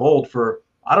Brendan Todd of old for,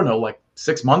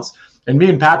 6 months. And me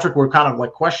and Patrick were kind of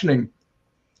like questioning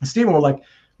Steven. We're like,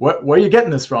 where are you getting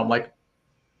this from? Like,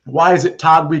 why is it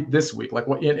Todd week this week? Like,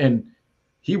 what? And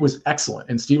he was excellent.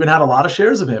 And Steven had a lot of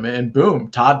shares of him. And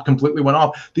boom, Todd completely went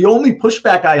off. The only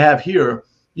pushback I have here,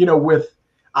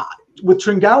 with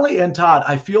Tringali and Todd,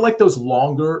 I feel like those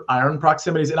longer iron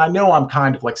proximities, and I know I'm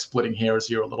kind of like splitting hairs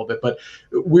here a little bit, but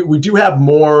we do have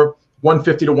more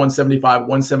 150 to 175,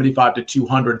 175 to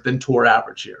 200 than tour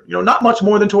average here. Not much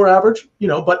more than tour average,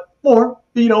 but more,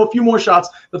 a few more shots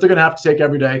that they're going to have to take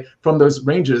every day from those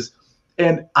ranges.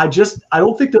 And I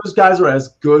don't think those guys are as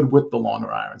good with the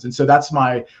longer irons. And so that's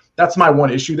my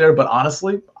one issue there. But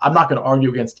honestly, I'm not going to argue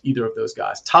against either of those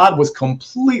guys. Todd was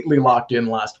completely locked in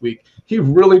last week. He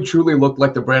really, truly looked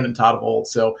like the Brandon Todd of old.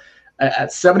 So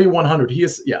at 7,100,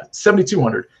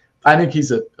 7,200. I think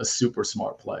he's a super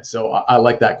smart play. So I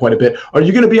like that quite a bit. Are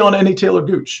you going to be on any Taylor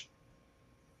Gooch?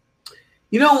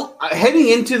 Heading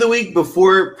into the week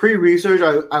before pre-research,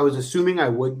 I was assuming I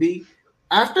would be.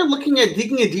 After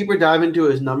digging a deeper dive into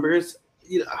his numbers,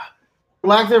 for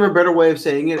lack of a better way of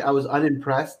saying it, I was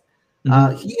unimpressed.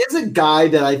 Mm-hmm. He is a guy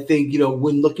that I think,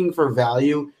 when looking for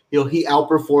value, he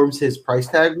outperforms his price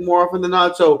tag more often than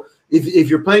not. So if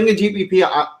you're playing a GPP,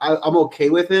 I'm okay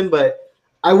with him, but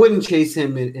I wouldn't chase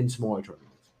him in smaller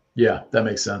tournaments. Yeah, that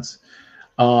makes sense.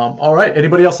 All right.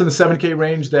 Anybody else in the 7K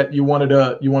range that you wanted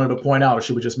to point out, or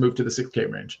should we just move to the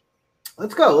 6K range?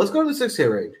 Let's go. Let's go to the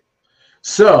 6K range.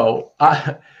 So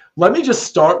let me just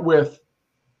start with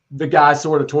the guy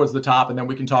sort of towards the top, and then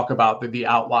we can talk about the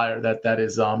outlier that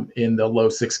is in the low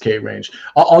 6K range.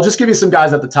 I'll just give you some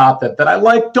guys at the top that I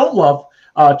like, don't love.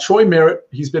 Troy Merritt,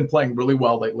 he's been playing really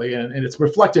well lately, and it's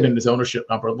reflected in his ownership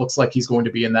number. It looks like he's going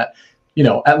to be in that,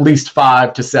 at least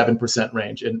 5 to 7%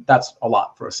 range, and that's a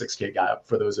lot for a 6K guy.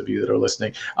 For those of you that are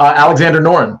listening, Alexander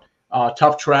Noren,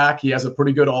 tough track. He has a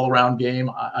pretty good all-around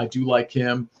game. I do like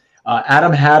him.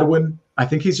 Adam Hadwin, I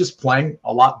think he's just playing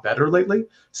a lot better lately.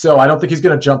 So I don't think he's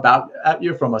going to jump out at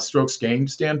you from a strokes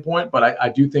gained standpoint, but I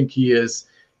do think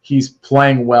he's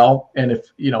playing well. And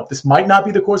if, this might not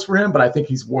be the course for him, but I think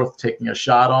he's worth taking a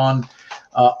shot on.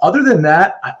 Other than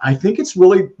that, I think it's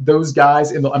really those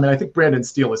guys I think Brandon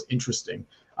Steele is interesting.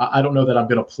 I don't know that I'm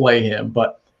going to play him,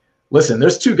 but listen,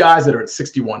 there's two guys that are at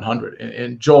 6,100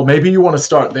 and Joel, maybe you want to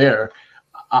start there.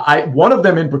 One of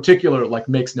them in particular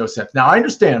makes no sense. Now I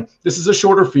understand this is a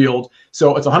shorter field,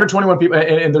 so it's 121 people,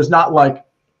 and there's not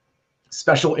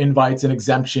special invites and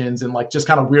exemptions and just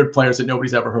kind of weird players that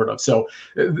nobody's ever heard of. So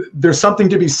there's something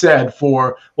to be said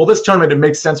for, this tournament, it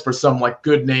makes sense for some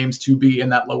good names to be in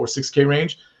that lower 6K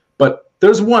range. But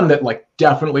there's one that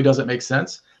definitely doesn't make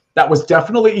sense. That was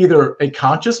definitely either a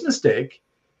conscious mistake,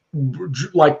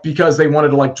 because they wanted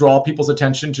to draw people's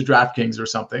attention to DraftKings or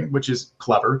something, which is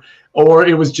clever, or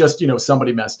it was just,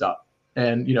 somebody messed up.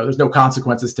 And, there's no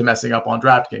consequences to messing up on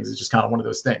DraftKings. It's just kind of one of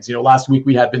those things. Last week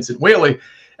we had Vincent Whaley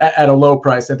at a low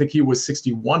price. I think he was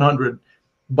 6,100,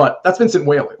 but that's Vincent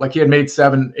Whaley. He had made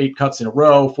 7-8 cuts in a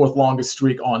row, fourth longest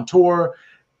streak on tour.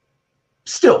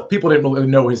 Still, people didn't really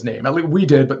know his name. At least we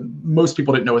did, but most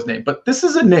people didn't know his name. But this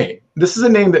is a name. This is a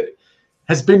name that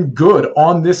has been good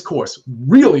on this course.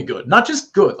 Really good. Not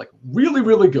just good, really,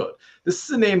 really good. This is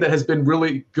a name that has been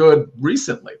really good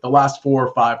recently, the last 4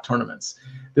 or 5 tournaments.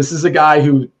 This is a guy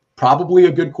who probably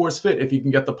a good course fit if he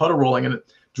can get the putter rolling. And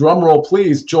drum roll,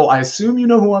 please. Joel, I assume you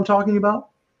know who I'm talking about?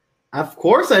 Of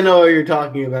course I know who you're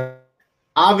talking about.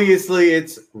 Obviously,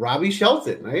 it's Robbie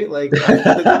Shelton, right?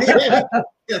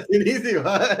 That's an easy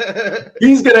one.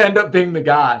 He's going to end up being the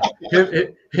guy.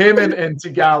 Him and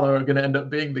Tagala are going to end up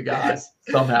being the guys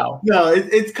somehow. No,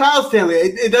 it's Kyle Stanley.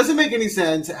 It doesn't make any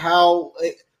sense how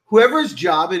whoever's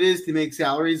job it is to make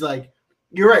salaries,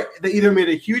 you're right. They either made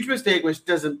a huge mistake, which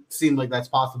doesn't seem like that's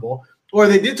possible, or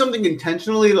they did something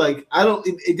intentionally.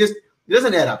 It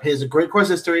doesn't add up. He has a great course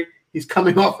history. He's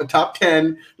coming off a top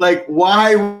 10.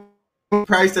 Why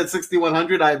priced at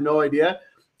 6,100? I have no idea.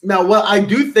 Now, what I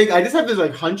do think, I just have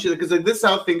this hunch, because this is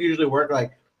how things usually work.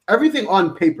 Everything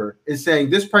on paper is saying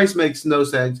this price makes no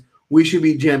sense. We should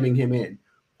be jamming him in.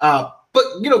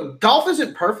 But golf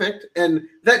isn't perfect, and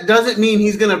that doesn't mean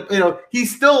he's gonna.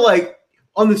 He's still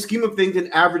on the scheme of things, an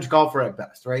average golfer at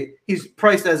best, right? He's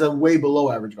priced as a way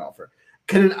below average golfer.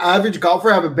 Can an average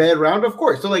golfer have a bad round? Of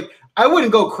course. So I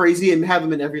wouldn't go crazy and have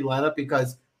him in every lineup,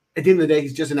 because at the end of the day,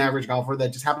 he's just an average golfer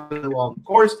that just happened to do well on the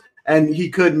course, and he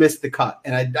could miss the cut.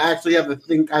 And I actually have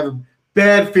a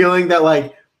bad feeling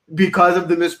that because of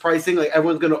the mispricing,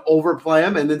 everyone's going to overplay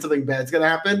him, and then something bad's going to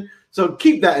happen. So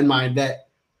keep that in mind, that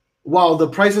while the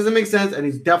price doesn't make sense, and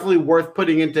he's definitely worth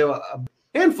putting into a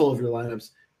handful of your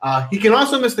lineups, he can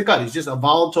also miss the cut. He's just a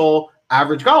volatile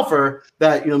average golfer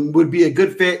that would be a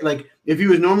good fit. If he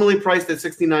was normally priced at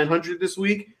 6,900 this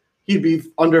week, he'd be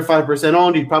under 5%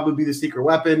 owned. He'd probably be the secret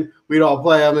weapon. We'd all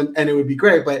play him, and it would be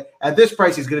great. But at this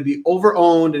price, he's going to be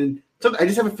over-owned, and I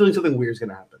just have a feeling something weird is going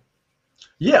to happen.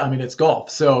 Yeah, it's golf.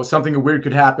 So something weird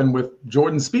could happen with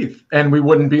Jordan Spieth, and we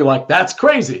wouldn't be like, that's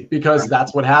crazy, because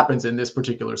that's what happens in this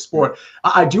particular sport.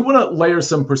 I do want to layer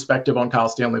some perspective on Kyle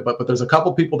Stanley, but there's a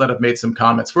couple people that have made some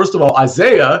comments. First of all,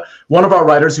 Isaiah, one of our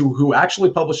writers who actually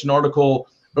published an article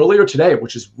earlier today,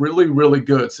 which is really, really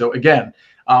good. So again,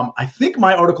 I think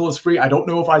my article is free. I don't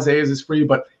know if Isaiah's is free,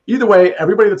 but either way,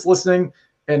 everybody that's listening,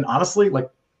 and honestly, like,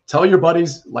 tell your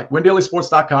buddies, like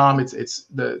windailysports.com.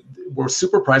 We're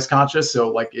super price conscious. So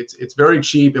like it's very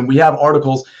cheap, and we have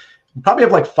articles. We probably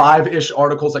have like 5-ish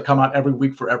articles that come out every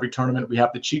week for every tournament. We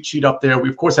have the cheat sheet up there. We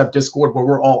of course have Discord where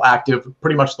we're all active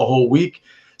pretty much the whole week.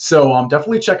 So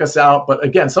definitely check us out. But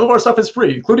again, some of our stuff is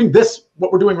free, including this,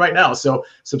 what we're doing right now. So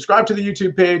subscribe to the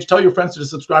YouTube page. Tell your friends to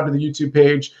subscribe to the YouTube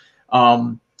page.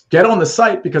 Get on the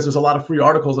site because there's a lot of free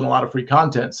articles and a lot of free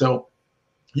content. So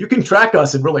you can track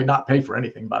us and really not pay for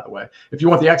anything, by the way. If you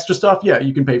want the extra stuff, yeah,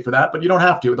 you can pay for that, but you don't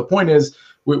have to. The point is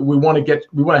we want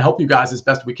to help you guys as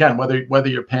best we can, whether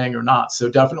you're paying or not. So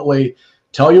definitely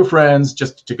tell your friends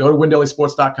just to go to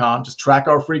windailysports.com, just track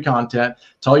our free content.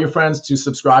 Tell your friends to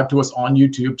subscribe to us on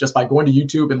YouTube just by going to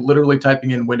YouTube and literally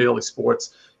typing in Win Daily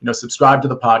Sports, subscribe to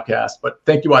the podcast. But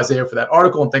thank you, Isaiah, for that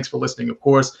article, and thanks for listening, of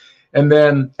course. And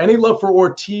then any love for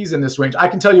Ortiz in this range? I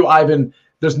can tell you, Ivan,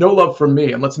 there's no love for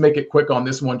me. And let's make it quick on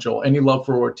this one, Joel. Any love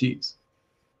for Ortiz?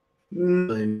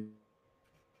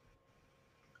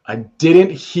 I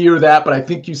didn't hear that, but I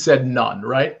think you said none,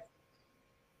 right?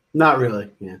 Not really,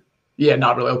 yeah. Yeah,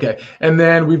 not really. Okay. And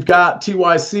then we've got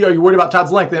TYC. Are you worried about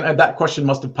Todd's length? And that question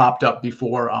must have popped up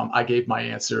before I gave my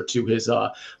answer to his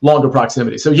longer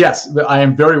proximity. So yes, I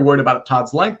am very worried about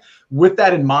Todd's length. With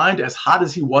that in mind, as hot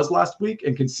as he was last week,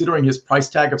 and considering his price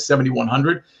tag of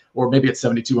 $7,100, or maybe it's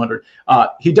 $7,200,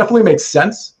 he definitely makes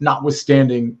sense,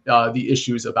 notwithstanding the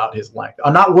issues about his length.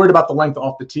 I'm not worried about the length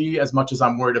off the tee as much as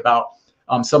I'm worried about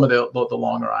some of the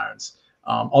longer irons.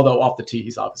 Although off the tee,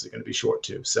 he's obviously going to be short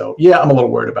too. So yeah, I'm a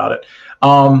little worried about it.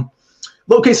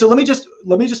 Okay, so let me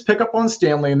just pick up on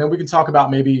Stanley, and then we can talk about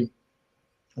maybe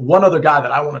one other guy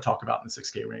that I want to talk about in the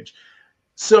 6K range.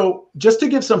 So just to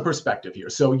give some perspective here.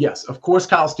 So yes, of course,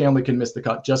 Kyle Stanley can miss the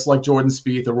cut, just like Jordan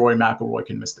Spieth or Rory McIlroy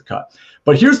can miss the cut.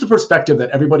 But here's the perspective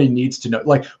that everybody needs to know.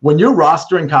 Like when you're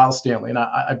rostering Kyle Stanley, and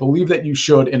I believe that you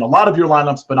should in a lot of your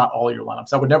lineups, but not all of your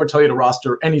lineups. I would never tell you to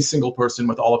roster any single person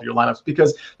with all of your lineups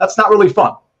because that's not really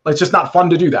fun. It's just not fun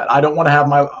to do that. I don't want to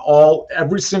have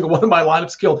every single one of my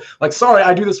lineups killed. Like, sorry,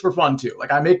 I do this for fun too.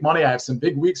 Like I make money. I have some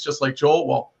big weeks just like Joel.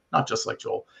 Well, not just like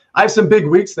Joel. I have some big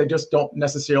weeks. They just don't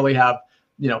necessarily have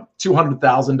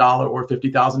 $200,000 or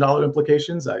 $50,000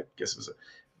 implications. I guess it was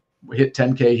we hit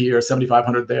 10K here,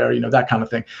 7,500 there, that kind of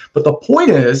thing. But the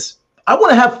point is, I want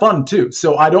to have fun too.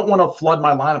 So I don't want to flood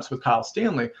my lineups with Kyle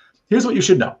Stanley. Here's what you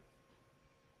should know.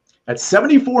 At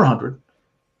 7,400,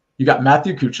 you got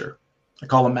Matthew Kuchar. I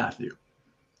call him Matthew.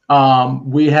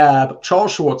 We have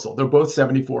Charles Schwartzel. They're both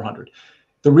 7,400.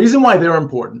 The reason why they're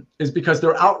important is because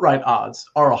their outright odds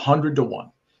are 100 to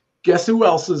 1. Guess who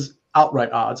else's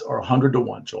outright odds are 100 to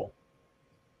 1, Joel?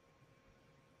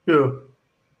 Who?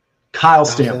 Kyle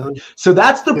Stanley. So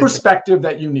that's the perspective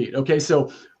that you need. Okay,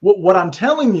 so what I'm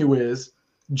telling you is,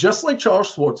 just like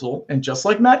Charles Schwartzel and just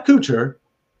like Matt Kuchar,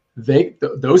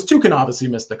 those two can obviously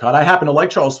miss the cut. I happen to like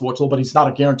Charles Schwartzel, but he's not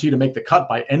a guarantee to make the cut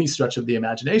by any stretch of the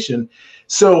imagination.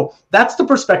 So that's the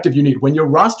perspective you need. When you're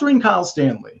rostering Kyle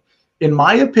Stanley, in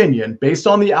my opinion, based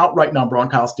on the outright number on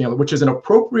Kyle Stanley, which is an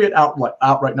appropriate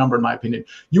outright number in my opinion,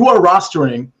 you are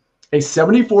rostering a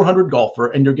 7,400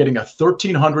 golfer and you're getting a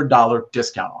 $1,300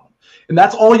 discount on him. And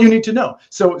that's all you need to know.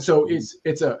 So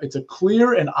it's a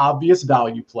clear and obvious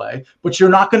value play, but you're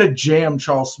not going to jam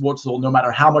Charles Schwartzel no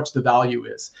matter how much the value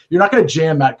is. You're not going to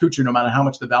jam Matt Kuchar no matter how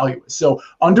much the value is. So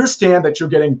understand that you're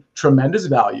getting tremendous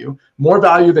value, more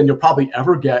value than you'll probably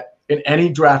ever get in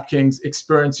any DraftKings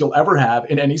experience you'll ever have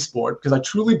in any sport, because I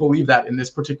truly believe that in this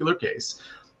particular case.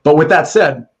 But with that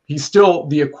said, he's still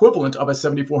the equivalent of a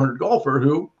 7,400 golfer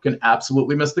who can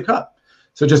absolutely miss the cut.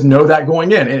 So just know that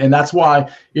going in. And that's why,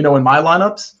 in my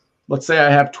lineups, let's say I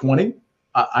have 20.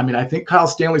 I think Kyle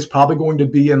Stanley's probably going to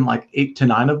be in like 8 to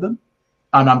 9 of them.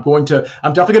 I'm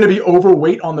definitely going to be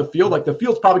overweight on the field. Like the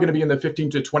field's probably going to be in the 15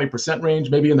 to 20% range,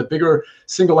 maybe in the bigger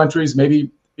single entries, maybe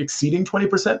exceeding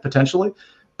 20% potentially.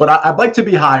 But I'd like to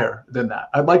be higher than that.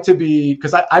 I'd like to be,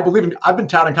 because I believe I've been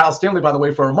touting Kyle Stanley, by the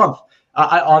way, for a month.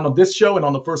 On this show and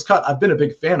on the first cut, I've been a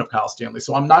big fan of Kyle Stanley.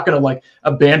 So I'm not going to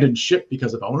abandon ship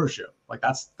because of ownership.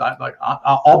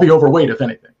 I'll be overweight if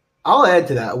anything. I'll add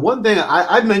to that. One thing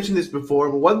I've mentioned this before,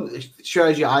 but one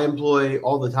strategy I employ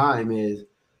all the time is,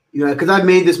 because I've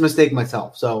made this mistake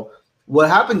myself. So what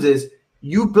happens is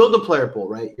you build a player pool,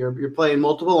 right? You're playing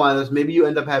multiple lineups. Maybe you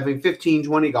end up having 15,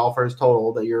 20 golfers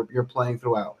total that you're playing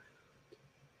throughout.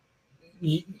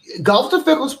 Golf's a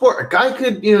fickle sport. A guy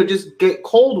could, just get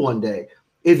cold one day.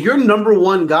 If your number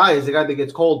one guy is the guy that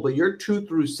gets cold, but your 2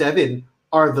 through 7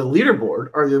 are the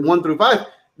leaderboard, or the 1 through 5,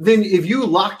 then if you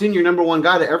locked in your number one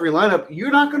guy to every lineup,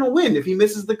 you're not going to win if he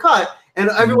misses the cut. And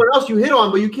everyone else you hit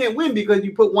on, but you can't win because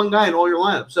you put one guy in all your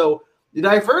lineups. So you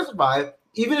diversify.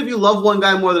 Even if you love one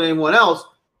guy more than anyone else,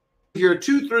 if you're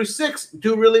 2 through 6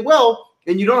 do really well,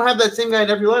 and you don't have that same guy in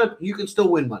every lineup, you can still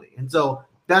win money. And so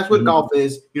that's what golf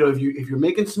is. You know, if you're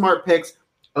making smart picks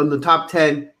on the top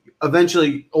 10,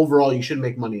 eventually overall you should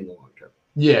make money in the long term.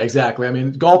 Yeah, exactly. I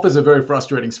mean, golf is a very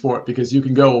frustrating sport because you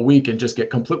can go a week and just get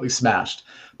completely smashed.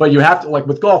 But you have to, like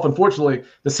with golf, unfortunately,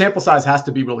 the sample size has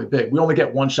to be really big. We only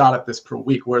get one shot at this per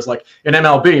week, whereas like in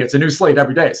MLB, it's a new slate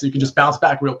every day. So you can just bounce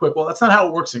back real quick. Well, that's not how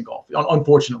it works in golf,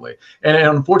 unfortunately. And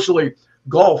unfortunately,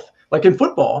 golf, like in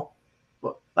football,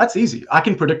 well, that's easy. I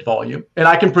can predict volume and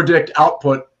I can predict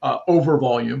output over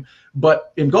volume.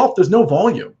 But in golf, there's no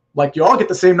volume. Like you all get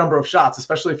the same number of shots,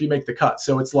 especially if you make the cut.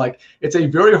 So it's like it's a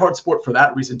very hard sport for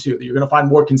that reason too. That you're going to find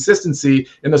more consistency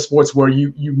in the sports where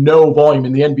you know volume.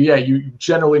 In the NBA, you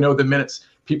generally know the minutes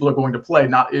people are going to play,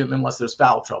 not unless there's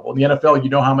foul trouble. In the NFL, you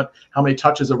know how many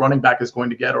touches a running back is going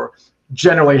to get, or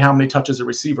generally how many touches a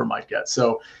receiver might get.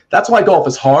 So that's why golf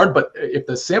is hard. But if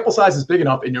the sample size is big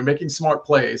enough and you're making smart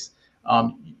plays,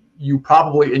 you'll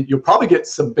probably get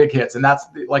some big hits, and that's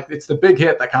like it's the big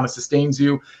hit that kind of sustains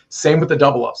you. Same with the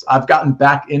double ups. I've gotten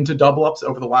back into double ups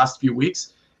over the last few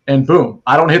weeks, and boom,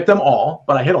 I don't hit them all,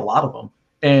 but I hit a lot of them,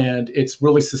 and it's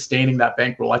really sustaining that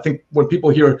bankroll. I think when people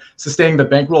hear sustaining the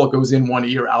bankroll, it goes in one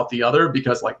ear out the other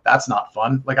because like that's not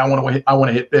fun. Like I want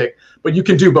to hit big, but you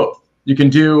can do both. You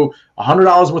can do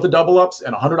 $100 worth of double ups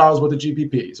and $100 worth of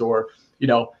GPPs, or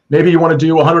maybe you want to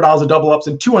do $100 of double ups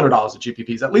and $200 of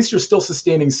GPPs. At least you're still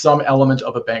sustaining some element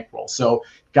of a bankroll. So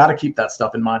got to keep that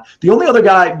stuff in mind. The only other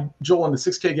guy, Joel, in the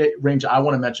 6K range I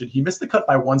want to mention, he missed the cut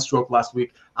by 1 stroke last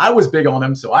week. I was big on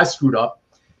him, so I screwed up.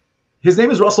 His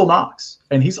name is Russell Knox,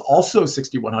 and he's also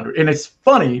 6,100. And it's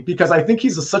funny because I think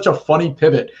he's such a funny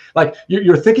pivot. Like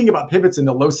you're thinking about pivots in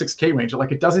the low 6K range.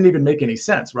 Like it doesn't even make any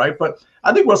sense, right? But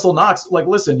I think Russell Knox, like,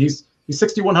 listen, he's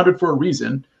 6,100 for a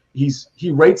reason.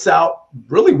 He rates out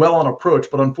really well on approach,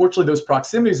 but unfortunately those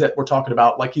proximities that we're talking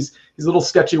about, like he's a little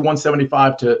sketchy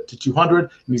 175 to 200,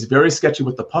 and he's very sketchy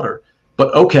with the putter.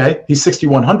 But okay, he's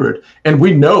 6,100, and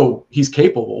we know he's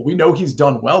capable. We know he's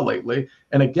done well lately.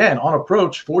 And again, on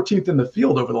approach, 14th in the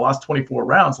field over the last 24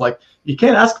 rounds. Like you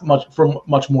can't ask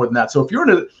much more than that. So if you're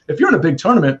in a big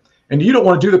tournament and you don't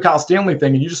want to do the Kyle Stanley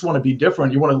thing and you just want to be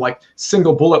different, you want to like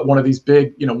single bullet one of these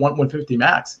big, 150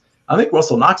 max. I think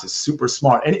Russell Knox is super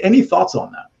smart. Any thoughts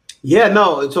on that? Yeah,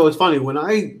 no. So it's funny when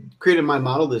I created my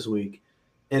model this week,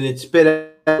 and it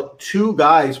spit out 2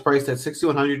 guys priced at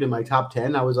 6,100 in my top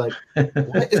 10. I was like,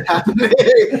 "What is happening?"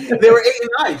 They were 8 and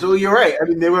 9. So you're right. I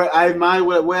mean, they were.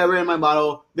 Where I ran my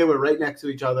model, they were right next to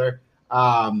each other.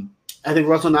 I think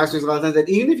Russell Knox makes a lot of sense. And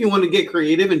even if you want to get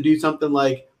creative and do something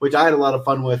like, which I had a lot of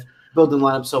fun with building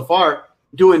lineups so far,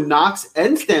 doing Knox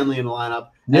and Stanley in the lineup.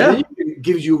 Yeah. And it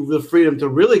gives you the freedom to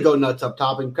really go nuts up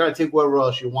top and kind of take wherever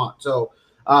else you want. So,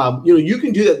 you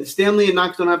can do that. Stanley and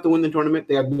Knox don't have to win the tournament.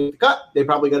 They have to make the cut. They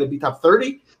probably got to be top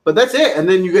 30, but that's it. And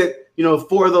then you get,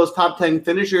 4 of those top 10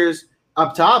 finishers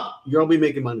up top. You'll be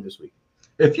making money this week.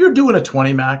 If you're doing a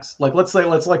 20 max, like let's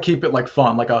keep it like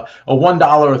fun, like a $1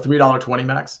 or $3 20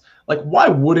 max, like why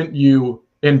wouldn't you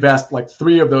invest like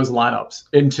 3 of those lineups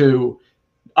into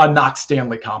a Knox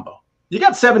Stanley combo? You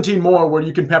got 17 more where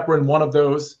you can pepper in one of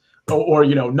those or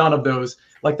none of those.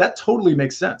 Like that totally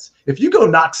makes sense. If you go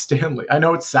Knox Stanley, I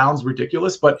know it sounds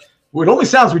ridiculous, but it only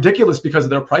sounds ridiculous because of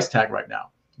their price tag right now.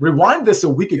 Rewind this a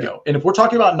week ago. And if we're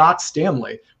talking about Knox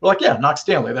Stanley, we're like, yeah, Knox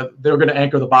Stanley, they're going to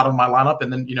anchor the bottom of my lineup.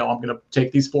 And then, I'm going to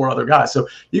take these 4 other guys. So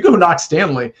you go Knox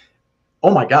Stanley.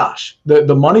 Oh my gosh,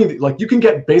 the money, like you can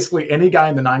get basically any guy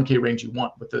in the 9K range you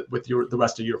want with the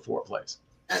rest of your 4 plays.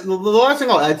 And the last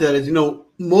thing I'll add to that is,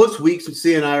 most weeks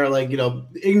C and I are like,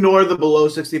 ignore the below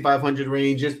 6,500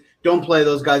 range. Just don't play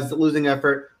those guys. It's a losing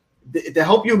effort. To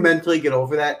help you mentally get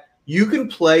over that, you can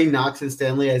play Knox and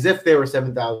Stanley as if they were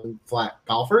 7,000 flat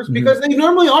golfers because they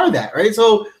normally are that, right?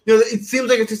 So, it seems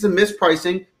like it's just a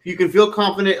mispricing. You can feel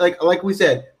confident, like we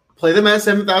said, play them as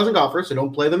 7,000 golfers, so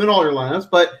don't play them in all your lineups.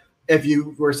 But if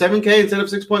you were 7K instead of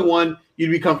 6.1,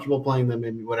 you'd be comfortable playing them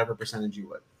in whatever percentage you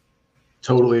would.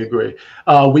 Totally agree.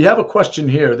 We have a question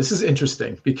here. This is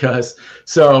interesting because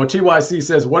TYC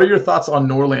says, what are your thoughts on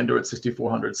Norlander at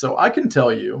 6,400? So I can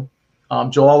tell you,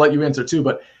 Joel, I'll let you answer too,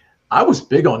 but I was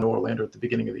big on Norlander at the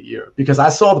beginning of the year because I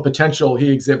saw the potential he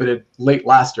exhibited late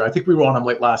last year. I think we were on him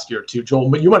late last year too,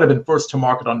 Joel. But you might have been first to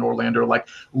market on Norlander, like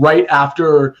right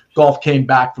after golf came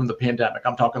back from the pandemic.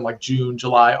 I'm talking like June,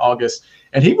 July, August,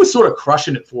 and he was sort of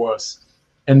crushing it for us.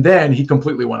 And then he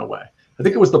completely went away. I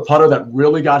think it was the putter that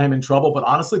really got him in trouble. But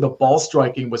honestly, the ball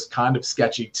striking was kind of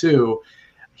sketchy too.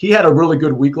 He had a really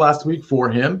good week last week for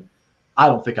him. I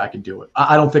don't think I can do it.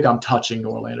 I don't think I'm touching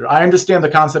Norlander. I understand the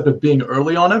concept of being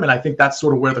early on him, and I think that's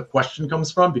sort of where the question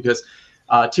comes from, because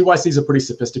TYC is a pretty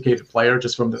sophisticated player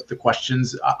just from the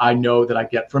questions I know that I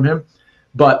get from him.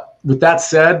 But with that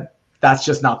said, that's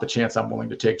just not the chance I'm willing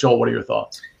to take. Joel, what are your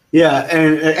thoughts? Yeah,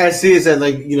 and as C said,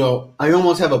 like, I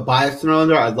almost have a bias to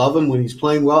Norlander. I love him when he's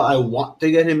playing well. I want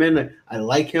to get him in. I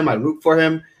like him. I root for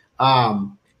him.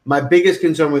 My biggest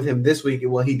concern with him this week,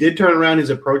 well, he did turn around his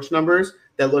approach numbers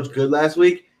that looked good last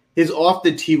week. His off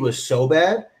the tee was so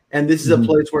bad, and this is a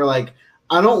place where, like,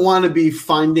 I don't want to be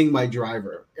finding my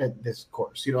driver at this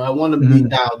course. I want to be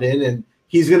dialed in, and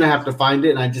he's going to have to find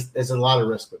it, and there's a lot of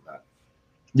risk with that.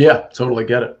 Yeah, totally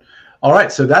get it. All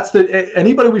right, so that's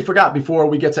anybody we forgot before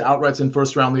we get to outrights and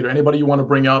first round leader? Anybody you want to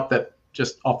bring up that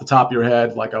just off the top of your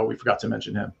head, like, oh, we forgot to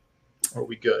mention him? Or are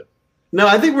we good? No,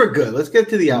 I think we're good. Let's get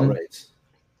to the outrights.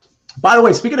 By the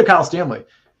way, speaking of Kyle Stanley,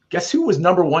 guess who was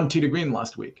number one tee to green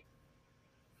last week?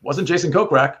 Wasn't Jason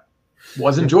Kokrak.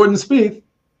 Wasn't Jordan Spieth.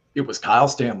 It was Kyle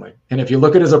Stanley. And if you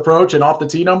look at his approach and off the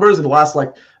tee numbers in the last,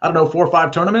 4 or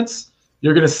 5 tournaments,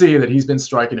 you're going to see that he's been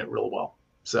striking it real well.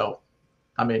 So,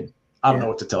 I mean, I don't know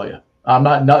what to tell you.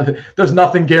 There's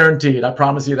nothing guaranteed. I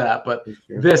promise you that. But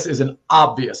this is an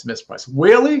obvious misprice.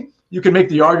 Whaley, you can make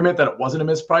the argument that it wasn't a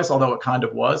misprice, although it kind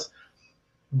of was.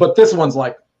 But this one's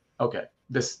like, okay,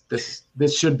 this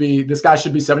guy should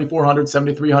be 7,400,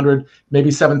 7,300, maybe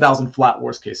 7,000 flat,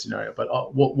 worst case scenario.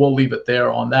 But we'll leave it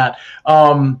there on that.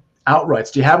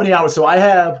 Outrights. Do you have any outrights? So I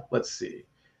have, let's see.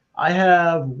 I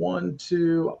have 1,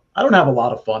 2. I don't have a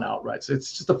lot of fun outrights.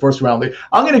 It's just the first round lead.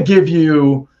 I'm going to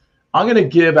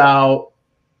give out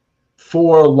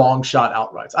 4 long shot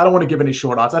outrights. I don't want to give any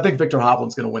short odds. I think Victor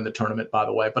Hovland's going to win the tournament, by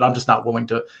the way, but I'm just not willing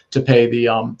to pay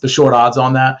the short odds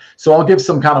on that. So I'll give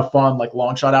some kind of fun, like,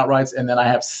 long shot outrights, and then I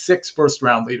have 6 first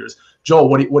round leaders. Joel,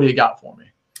 what do you got for me?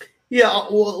 Yeah,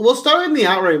 we'll start in the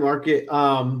outright market.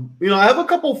 I have a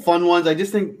couple fun ones. I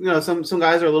just think some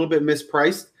guys are a little bit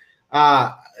mispriced.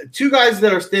 2 guys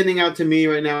that are standing out to me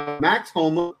right now: Max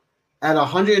Homa at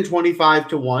 125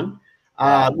 to 1.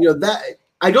 That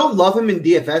I don't love him in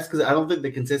DFS because I don't think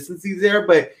the consistency's there.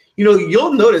 But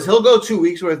you'll notice he'll go 2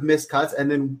 weeks with missed cuts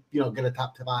and then get a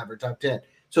top 5 or top 10.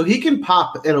 So he can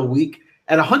pop in a week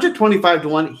at 125 to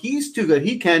 1. He's too good.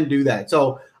 He can do that.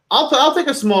 So I'll take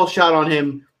a small shot on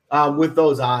him with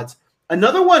those odds.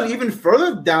 Another one even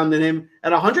further down than him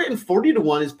at 140 to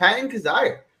 1 is Patton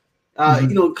Kizzire.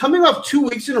 Coming off 2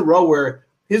 weeks in a row where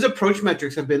his approach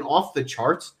metrics have been off the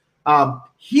charts.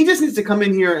 He just needs to come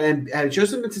in here and show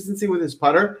some consistency with his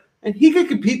putter, and he could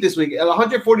compete this week at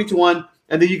 140 to 1,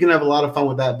 and then you can have a lot of fun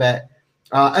with that bet.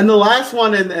 And the last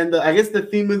one, and I guess the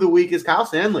theme of the week is Kyle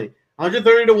Stanley,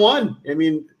 130 to 1. I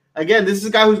mean, again, this is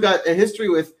a guy who's got a history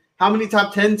with how many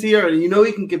top 10s here, and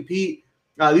he can compete.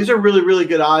 These are really, really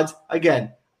good odds.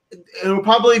 Again, it'll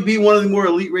probably be one of the more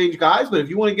elite range guys, but if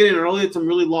you want to get in early at some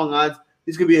really long odds,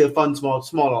 these could be a fun small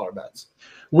dollar bets.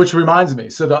 Which reminds me,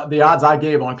 so the odds I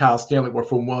gave on Kyle Stanley were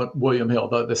from William Hill.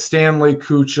 The Stanley,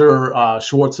 Kuchar,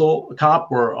 Schwartzel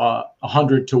comp were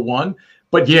 100 to 1.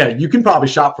 But yeah, you can probably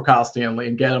shop for Kyle Stanley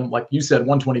and get him, like you said,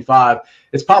 125.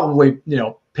 It's probably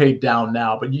paid down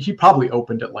now, but he probably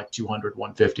opened at like 200,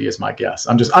 150 is my guess.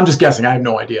 I'm just guessing. I have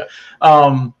no idea.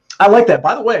 I like that.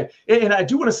 By the way, and I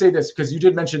do want to say this because you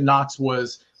did mention Knox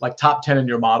was like top 10 in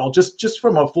your model. Just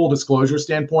from a full disclosure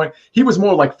standpoint, he was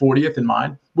more like 40th in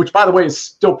mine, which, by the way, is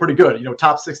still pretty good.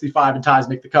 Top 65 and ties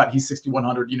make the cut. He's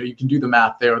 6,100. You can do the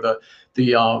math there.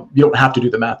 You don't have to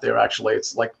do the math there. Actually,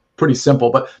 it's like pretty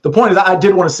simple. But the point is, I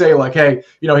did want to say, like, hey,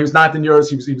 he was 9th in yours.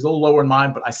 He was a little lower in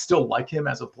mine, but I still like him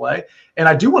as a play. And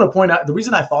I do want to point out the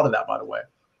reason I thought of that, by the way.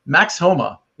 Max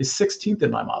Homa is 16th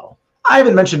in my model. I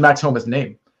haven't mentioned Max Homa's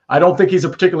name. I don't think he's a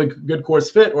particularly good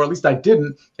course fit, or at least I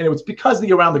didn't. And it was because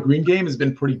the around the green game has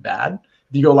been pretty bad.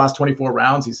 If you go last 24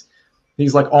 rounds,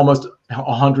 he's like almost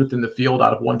 100th in the field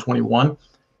out of 121.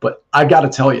 But I got to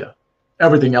tell you,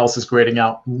 everything else is grading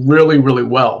out really, really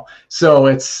well.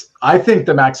 So I think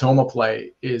the Max Homa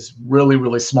play is really,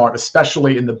 really smart,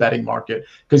 especially in the betting market,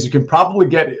 because you can probably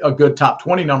get a good top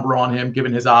 20 number on him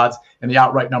given his odds, and the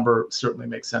outright number certainly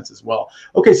makes sense as well.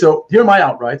 Okay, so here are my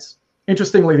outrights.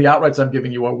 Interestingly, the outrights I'm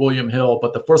giving you are William Hill,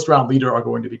 but the first round leader are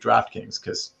going to be DraftKings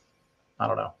because, I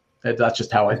don't know, that's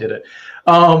just how I did it.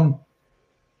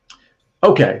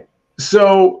 Okay,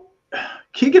 so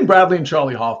Keegan Bradley and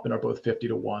Charlie Hoffman are both 50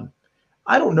 to 1.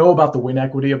 I don't know about the win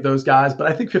equity of those guys, but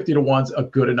I think 50 to 1's a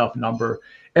good enough number.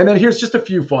 And then here's just a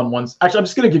few fun ones. Actually, I'm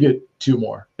just going to give you 2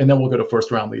 more, and then we'll go to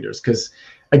first round leaders because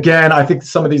Again, I think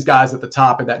some of these guys at the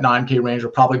top of that 9K range are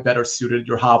probably better suited,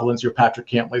 your Hovlands, your Patrick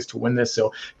Cantlays, to win this.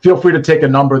 So feel free to take a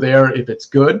number there if it's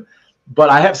good. But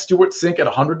I have Stuart Sink at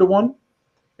 100 to 1,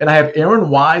 and I have Aaron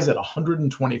Wise at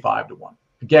 125 to 1.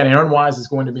 Again, Aaron Wise is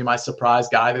going to be my surprise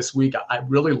guy this week. I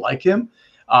really like him.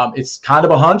 It's kind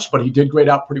of a hunch, but he did grade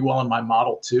out pretty well in my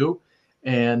model too.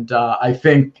 And I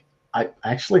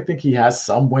actually think he has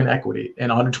some win equity, and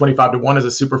 125 to 1 is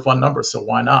a super fun number. So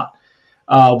why not?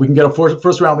 We can get a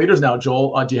first round leaders now.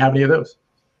 Joel, do you have any of those?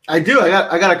 I do.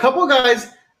 I got a couple of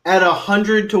guys at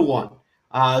 100 to 1.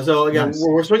 So again, nice.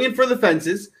 we're swinging for the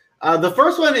fences. The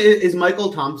first one is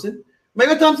Michael Thompson.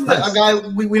 Michael Thompson's nice. A guy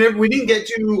we didn't get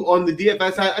to on the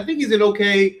DFS side. I think he's an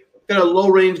okay kind of low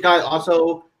range guy.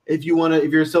 Also, if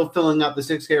you're still filling out the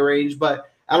 6K range,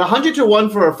 but at 100 to 1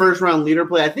 for a first round leader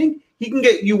play, I think he can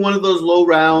get you one of those low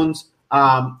rounds.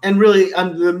 And really,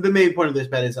 the main point of this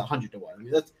bet is 100 to 1. I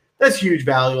mean, that's huge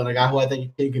value on a guy who I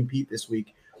think can compete this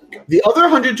week. The other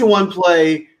 100 to 1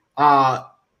 play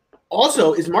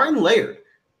also is Martin Laird.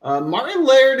 Martin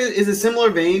Laird is a similar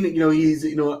vein. He's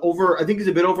I think he's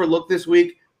a bit overlooked this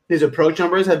week. His approach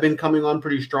numbers have been coming on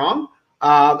pretty strong,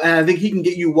 and I think he can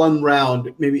get you one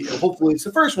round, maybe. Hopefully, it's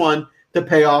the first one to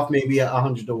pay off maybe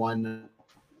 100 to 1.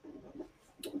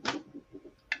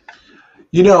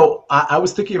 I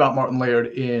was thinking about Martin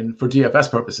Laird for DFS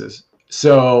purposes,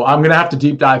 so I'm going to have to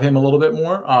deep dive him a little bit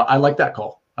more. I like that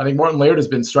call. I think Martin Laird has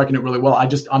been striking it really well. I'm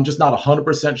just not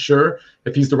 100% sure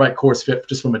if he's the right course fit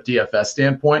just from a DFS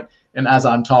standpoint. And as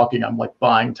I'm talking, I'm like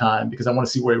buying time because I want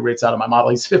to see where he rates out of my model.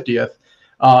 He's 50th.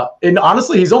 And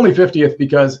honestly, he's only 50th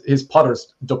because his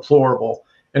putter's deplorable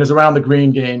and his around the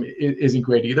green game isn't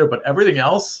great either. But everything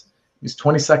else, he's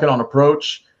 22nd on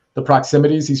approach. The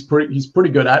proximities he's pretty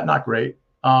good at, not great.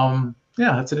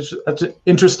 That's an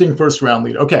interesting first round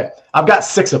lead. Okay, I've got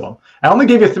 6 of them. I only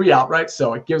gave you 3 outright,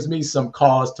 so it gives me some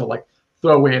cause to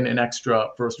throw in an extra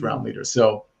first round leader.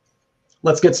 So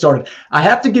let's get started. I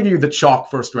have to give you the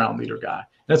chalk first round leader guy. And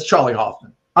that's Charley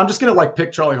Hoffman. I'm just gonna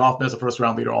pick Charley Hoffman as a first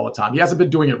round leader all the time. He hasn't been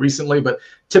doing it recently, but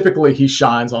typically he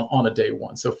shines on a day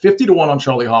one. So 50 to 1 on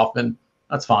Charley Hoffman.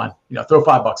 That's fine. Throw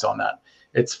 $5 on that.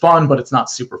 It's fun, but it's not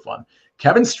super fun.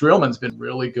 Kevin Streelman's been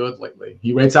really good lately.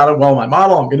 He rates out well in my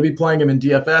model. I'm going to be playing him in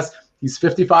DFS. He's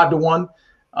 55 to 1.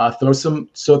 Throw some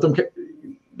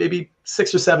maybe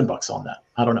 $6 or $7 on that.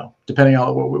 I don't know. Depending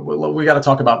on we got to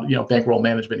talk about bankroll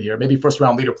management here. Maybe first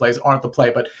round leader plays aren't the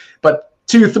play, but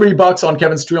 $2-3 on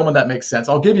Kevin Streelman, that makes sense.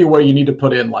 I'll give you where you need to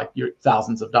put in your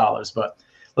thousands of dollars. But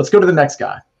let's go to the next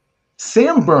guy,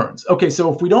 Sam Burns. Okay,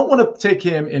 so if we don't want to take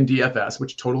him in DFS,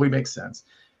 which totally makes sense,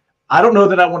 I don't know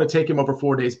that I want to take him over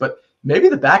 4 days, but maybe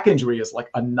the back injury is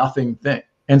a nothing thing.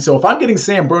 And so if I'm getting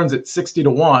Sam Burns at 60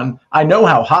 to 1, I know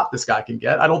how hot this guy can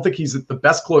get. I don't think he's the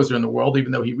best closer in the world,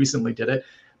 even though he recently did it.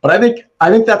 But I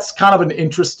think that's kind of an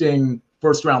interesting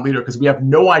first round leader because we have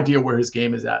no idea where his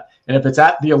game is at. And if it's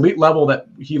at the elite level that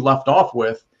he left off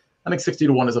with, I think 60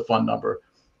 to 1 is a fun number.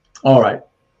 All right.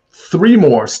 3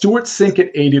 more. Stuart Sink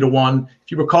at 80 to 1.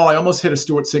 If you recall, I almost hit a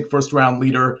Stuart Sink first round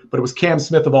leader, but it was Cam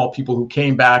Smith of all people who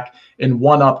came back and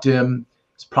one-upped him.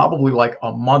 It's probably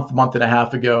a month and a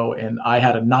half ago, and I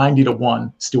had a 90 to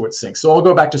 1 Stuart Sink. So I'll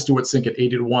go back to Stuart Sink at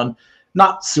 80 to 1.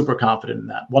 Not super confident in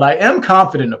that. What I am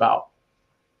confident about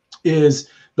is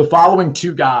the following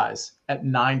 2 guys at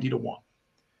 90 to 1.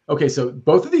 Okay, so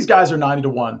both of these guys are 90 to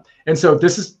 1. And so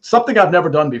this is something I've never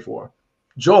done before.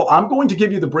 Joel, I'm going to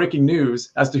give you the breaking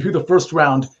news as to who the first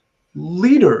round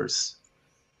leaders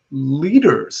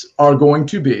are going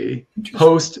to be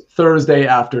post Thursday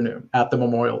afternoon at the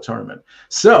Memorial Tournament.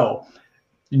 So,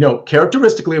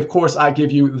 characteristically, of course, I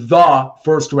give you the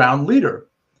first round leader.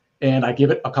 And I give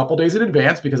it a couple days in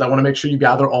advance because I want to make sure you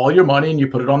gather all your money and you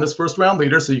put it on this first round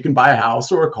leader so you can buy a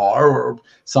house or a car or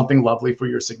something lovely for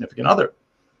your significant other.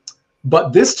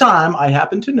 But this time I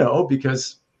happen to know,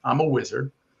 because I'm a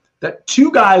wizard, that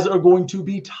 2 guys are going to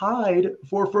be tied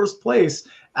for first place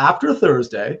after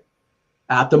Thursday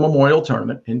at the Memorial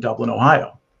Tournament in Dublin,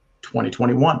 Ohio,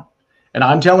 2021. And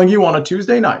I'm telling you on a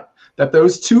Tuesday night that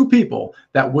those 2 people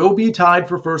that will be tied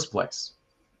for first place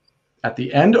at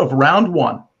the end of round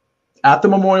 1 at the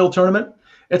Memorial Tournament,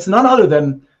 it's none other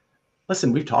than,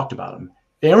 listen, we've talked about them,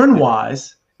 Aaron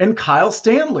Wise and Kyle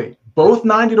Stanley, both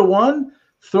 90 to 1.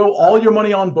 Throw all your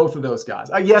money on both of those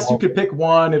guys. Yes, you could pick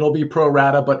one; it'll be pro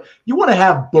rata, but you want to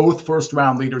have both first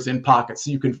round leaders in pocket so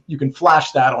you can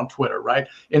flash that on Twitter, right?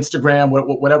 Instagram,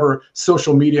 whatever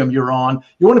social medium you're on.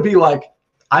 You want to be like,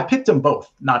 I picked them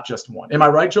both, not just one. Am I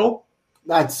right, Joel?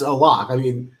 That's a lock. I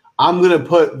mean, I'm gonna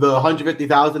put the $150,000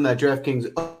 that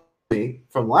DraftKings owed me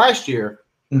from last year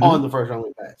on the first round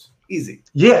league bets. Easy.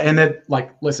 Yeah, and then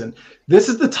listen, this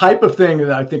is the type of thing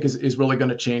that I think is really going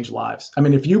to change lives. I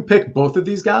mean, if you pick both of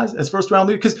these guys as first round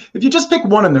leaders, because if you just pick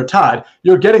one and they're tied,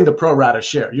 you're getting the pro rata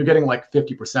share. You're getting like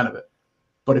 50% of it.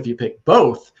 But if you pick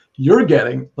both, you're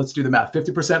getting, let's do the math,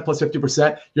 50% plus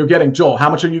 50%. You're getting, Joel, how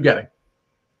much are you getting?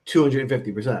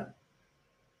 250%.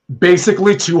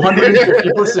 Basically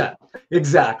 250%.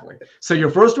 Exactly. So your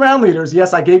first round leaders,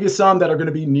 yes, I gave you some that are going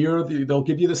to be near they'll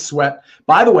give you the sweat.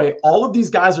 By the way, all of these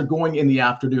guys are going in the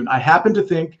afternoon. I happen to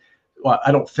think, well,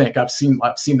 I don't think I've seen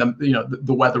them,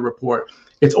 the weather report.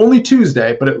 It's only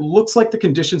Tuesday, but it looks like the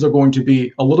conditions are going to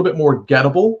be a little bit more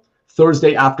gettable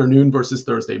Thursday afternoon versus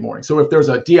Thursday morning. So if there's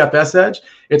a DFS edge,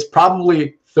 it's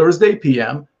probably Thursday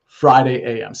PM, Friday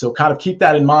AM. So kind of keep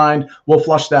that in mind. We'll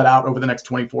flush that out over the next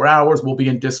 24 hours. We'll be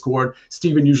in Discord.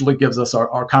 Steven usually gives us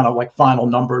our kind of like final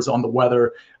numbers on the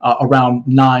weather around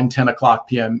 10 o'clock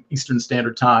PM Eastern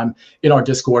Standard Time in our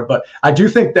Discord. But I do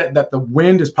think that the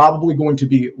wind is probably going to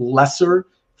be lesser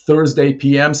Thursday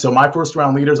PM. So my first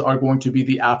round leaders are going to be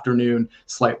the afternoon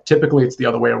slate. Typically it's the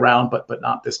other way around, but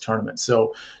not this tournament.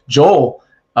 So Joel,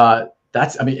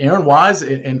 Aaron Wise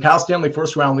and Kyle Stanley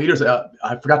first round leaders.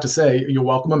 I forgot to say, you're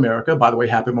welcome, America. By the way,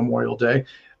 happy Memorial Day.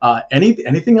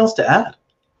 Anything else to add?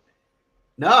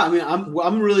 No, I mean,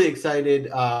 I'm really excited.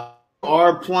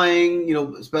 Are playing,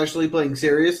 especially playing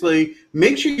seriously.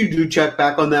 Make sure you do check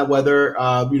back on that weather.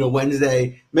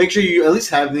 Wednesday. Make sure you at least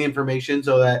have the information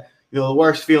so that the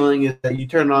worst feeling is that you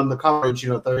turn on the coverage,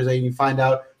 Thursday, and you find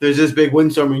out there's this big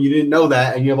windstorm and you didn't know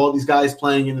that, and you have all these guys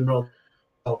playing in the middle.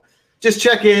 So just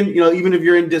check in, even if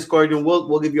you're in Discord, and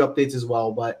we'll give you updates as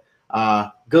well. But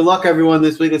good luck, everyone,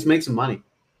 this week. Let's make some money.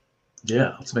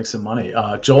 Yeah, let's make some money.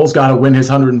 Joel's got to win his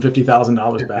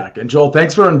 $150,000 back. And Joel,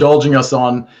 thanks for indulging us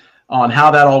on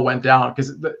how that all went down.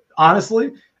 Because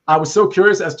honestly, I was so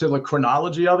curious as to the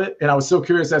chronology of it, and I was so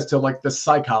curious as to the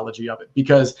psychology of it,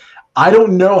 because I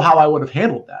don't know how I would have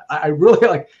handled that. I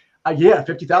really yeah,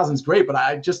 50,000 is great, but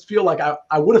I just feel like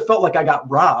I would have felt like I got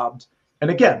robbed. And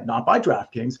again, not by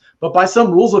DraftKings, but by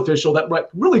some rules official that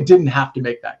really didn't have to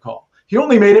make that call. He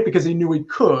only made it because he knew he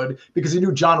could, because he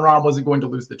knew Jon Rahm wasn't going to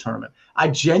lose the tournament. I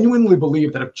genuinely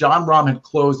believe that if Jon Rahm had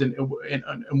closed and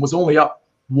was only up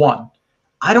one,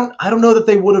 I don't know that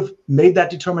they would have made that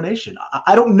determination.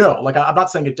 I don't know. I'm not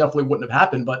saying it definitely wouldn't have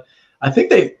happened, but I think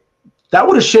that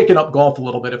would have shaken up golf a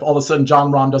little bit if all of a sudden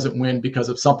Jon Rahm doesn't win because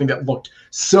of something that looked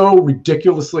so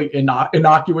ridiculously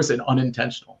innocuous and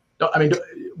unintentional. I mean,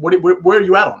 where are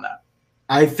you at on that?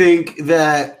 I think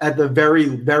that at the very,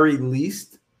 very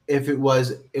least, if it would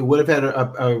have it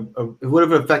would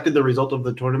have affected the result of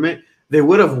the tournament. They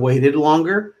would have waited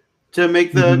longer to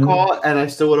make the call, and I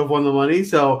still would have won the money.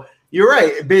 So you're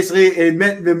right. Basically, it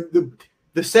meant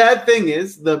the sad thing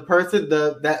is the person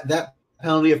that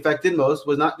penalty affected most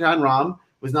was not Jon Rahm,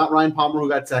 was not Ryan Palmer who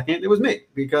got second. It was me,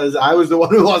 because I was the one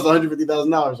who lost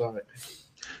 $150,000 on it.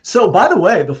 So, by the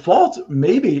way, the fault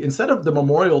maybe instead of the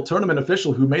Memorial Tournament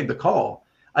official who made the call,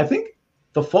 I think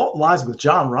the fault lies with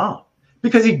Jon Rahm,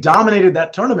 because he dominated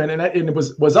that tournament and it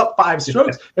was up 5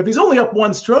 strokes. If he's only up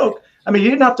 1 stroke, I mean, he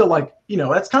didn't have to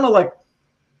that's kind of like,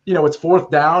 it's 4th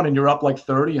down and you're up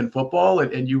 30 in football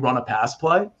and you run a pass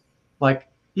play.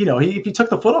 If he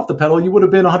took the foot off the pedal, you would have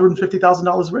been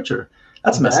 $150,000 richer.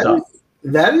 That's messed up.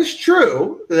 That is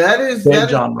true. That is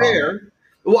fair.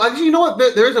 Well, actually, you know what?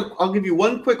 I'll give you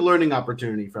one quick learning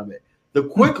opportunity from it. The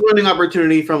quick learning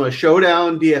opportunity from a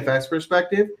Showdown DFS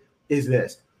perspective is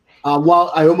this.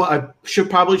 While I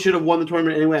probably should have won the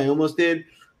tournament anyway, I almost did.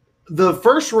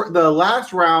 The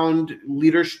last round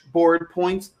leaderboard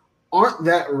points aren't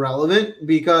that relevant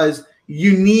because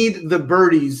you need the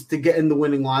birdies to get in the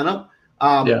winning lineup.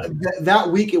 That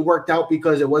week it worked out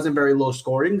because it wasn't very low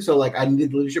scoring. So I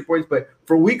needed leadership points, but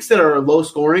for weeks that are low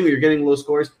scoring or you're getting low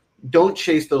scores, don't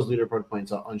chase those leaderboard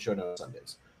points on Showdown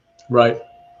Sundays. Right.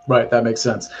 That makes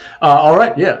sense. All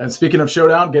right. Yeah. And speaking of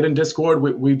Showdown, get in Discord.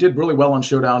 We did really well on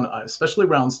Showdown, especially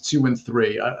rounds 2 and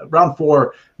 3. Round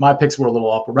 4, my picks were a little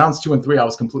off, but rounds 2 and 3, I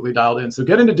was completely dialed in. So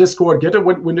get into Discord, get to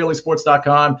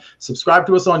WinDailySports.com, subscribe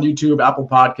to us on YouTube, Apple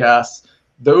Podcasts.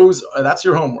 That's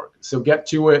your homework. So get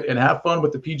to it and have fun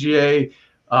with the PGA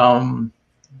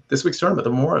this week's tournament,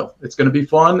 the Memorial. It's going to be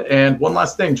fun. And one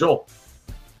last thing, Joel.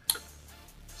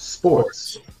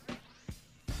 Sports.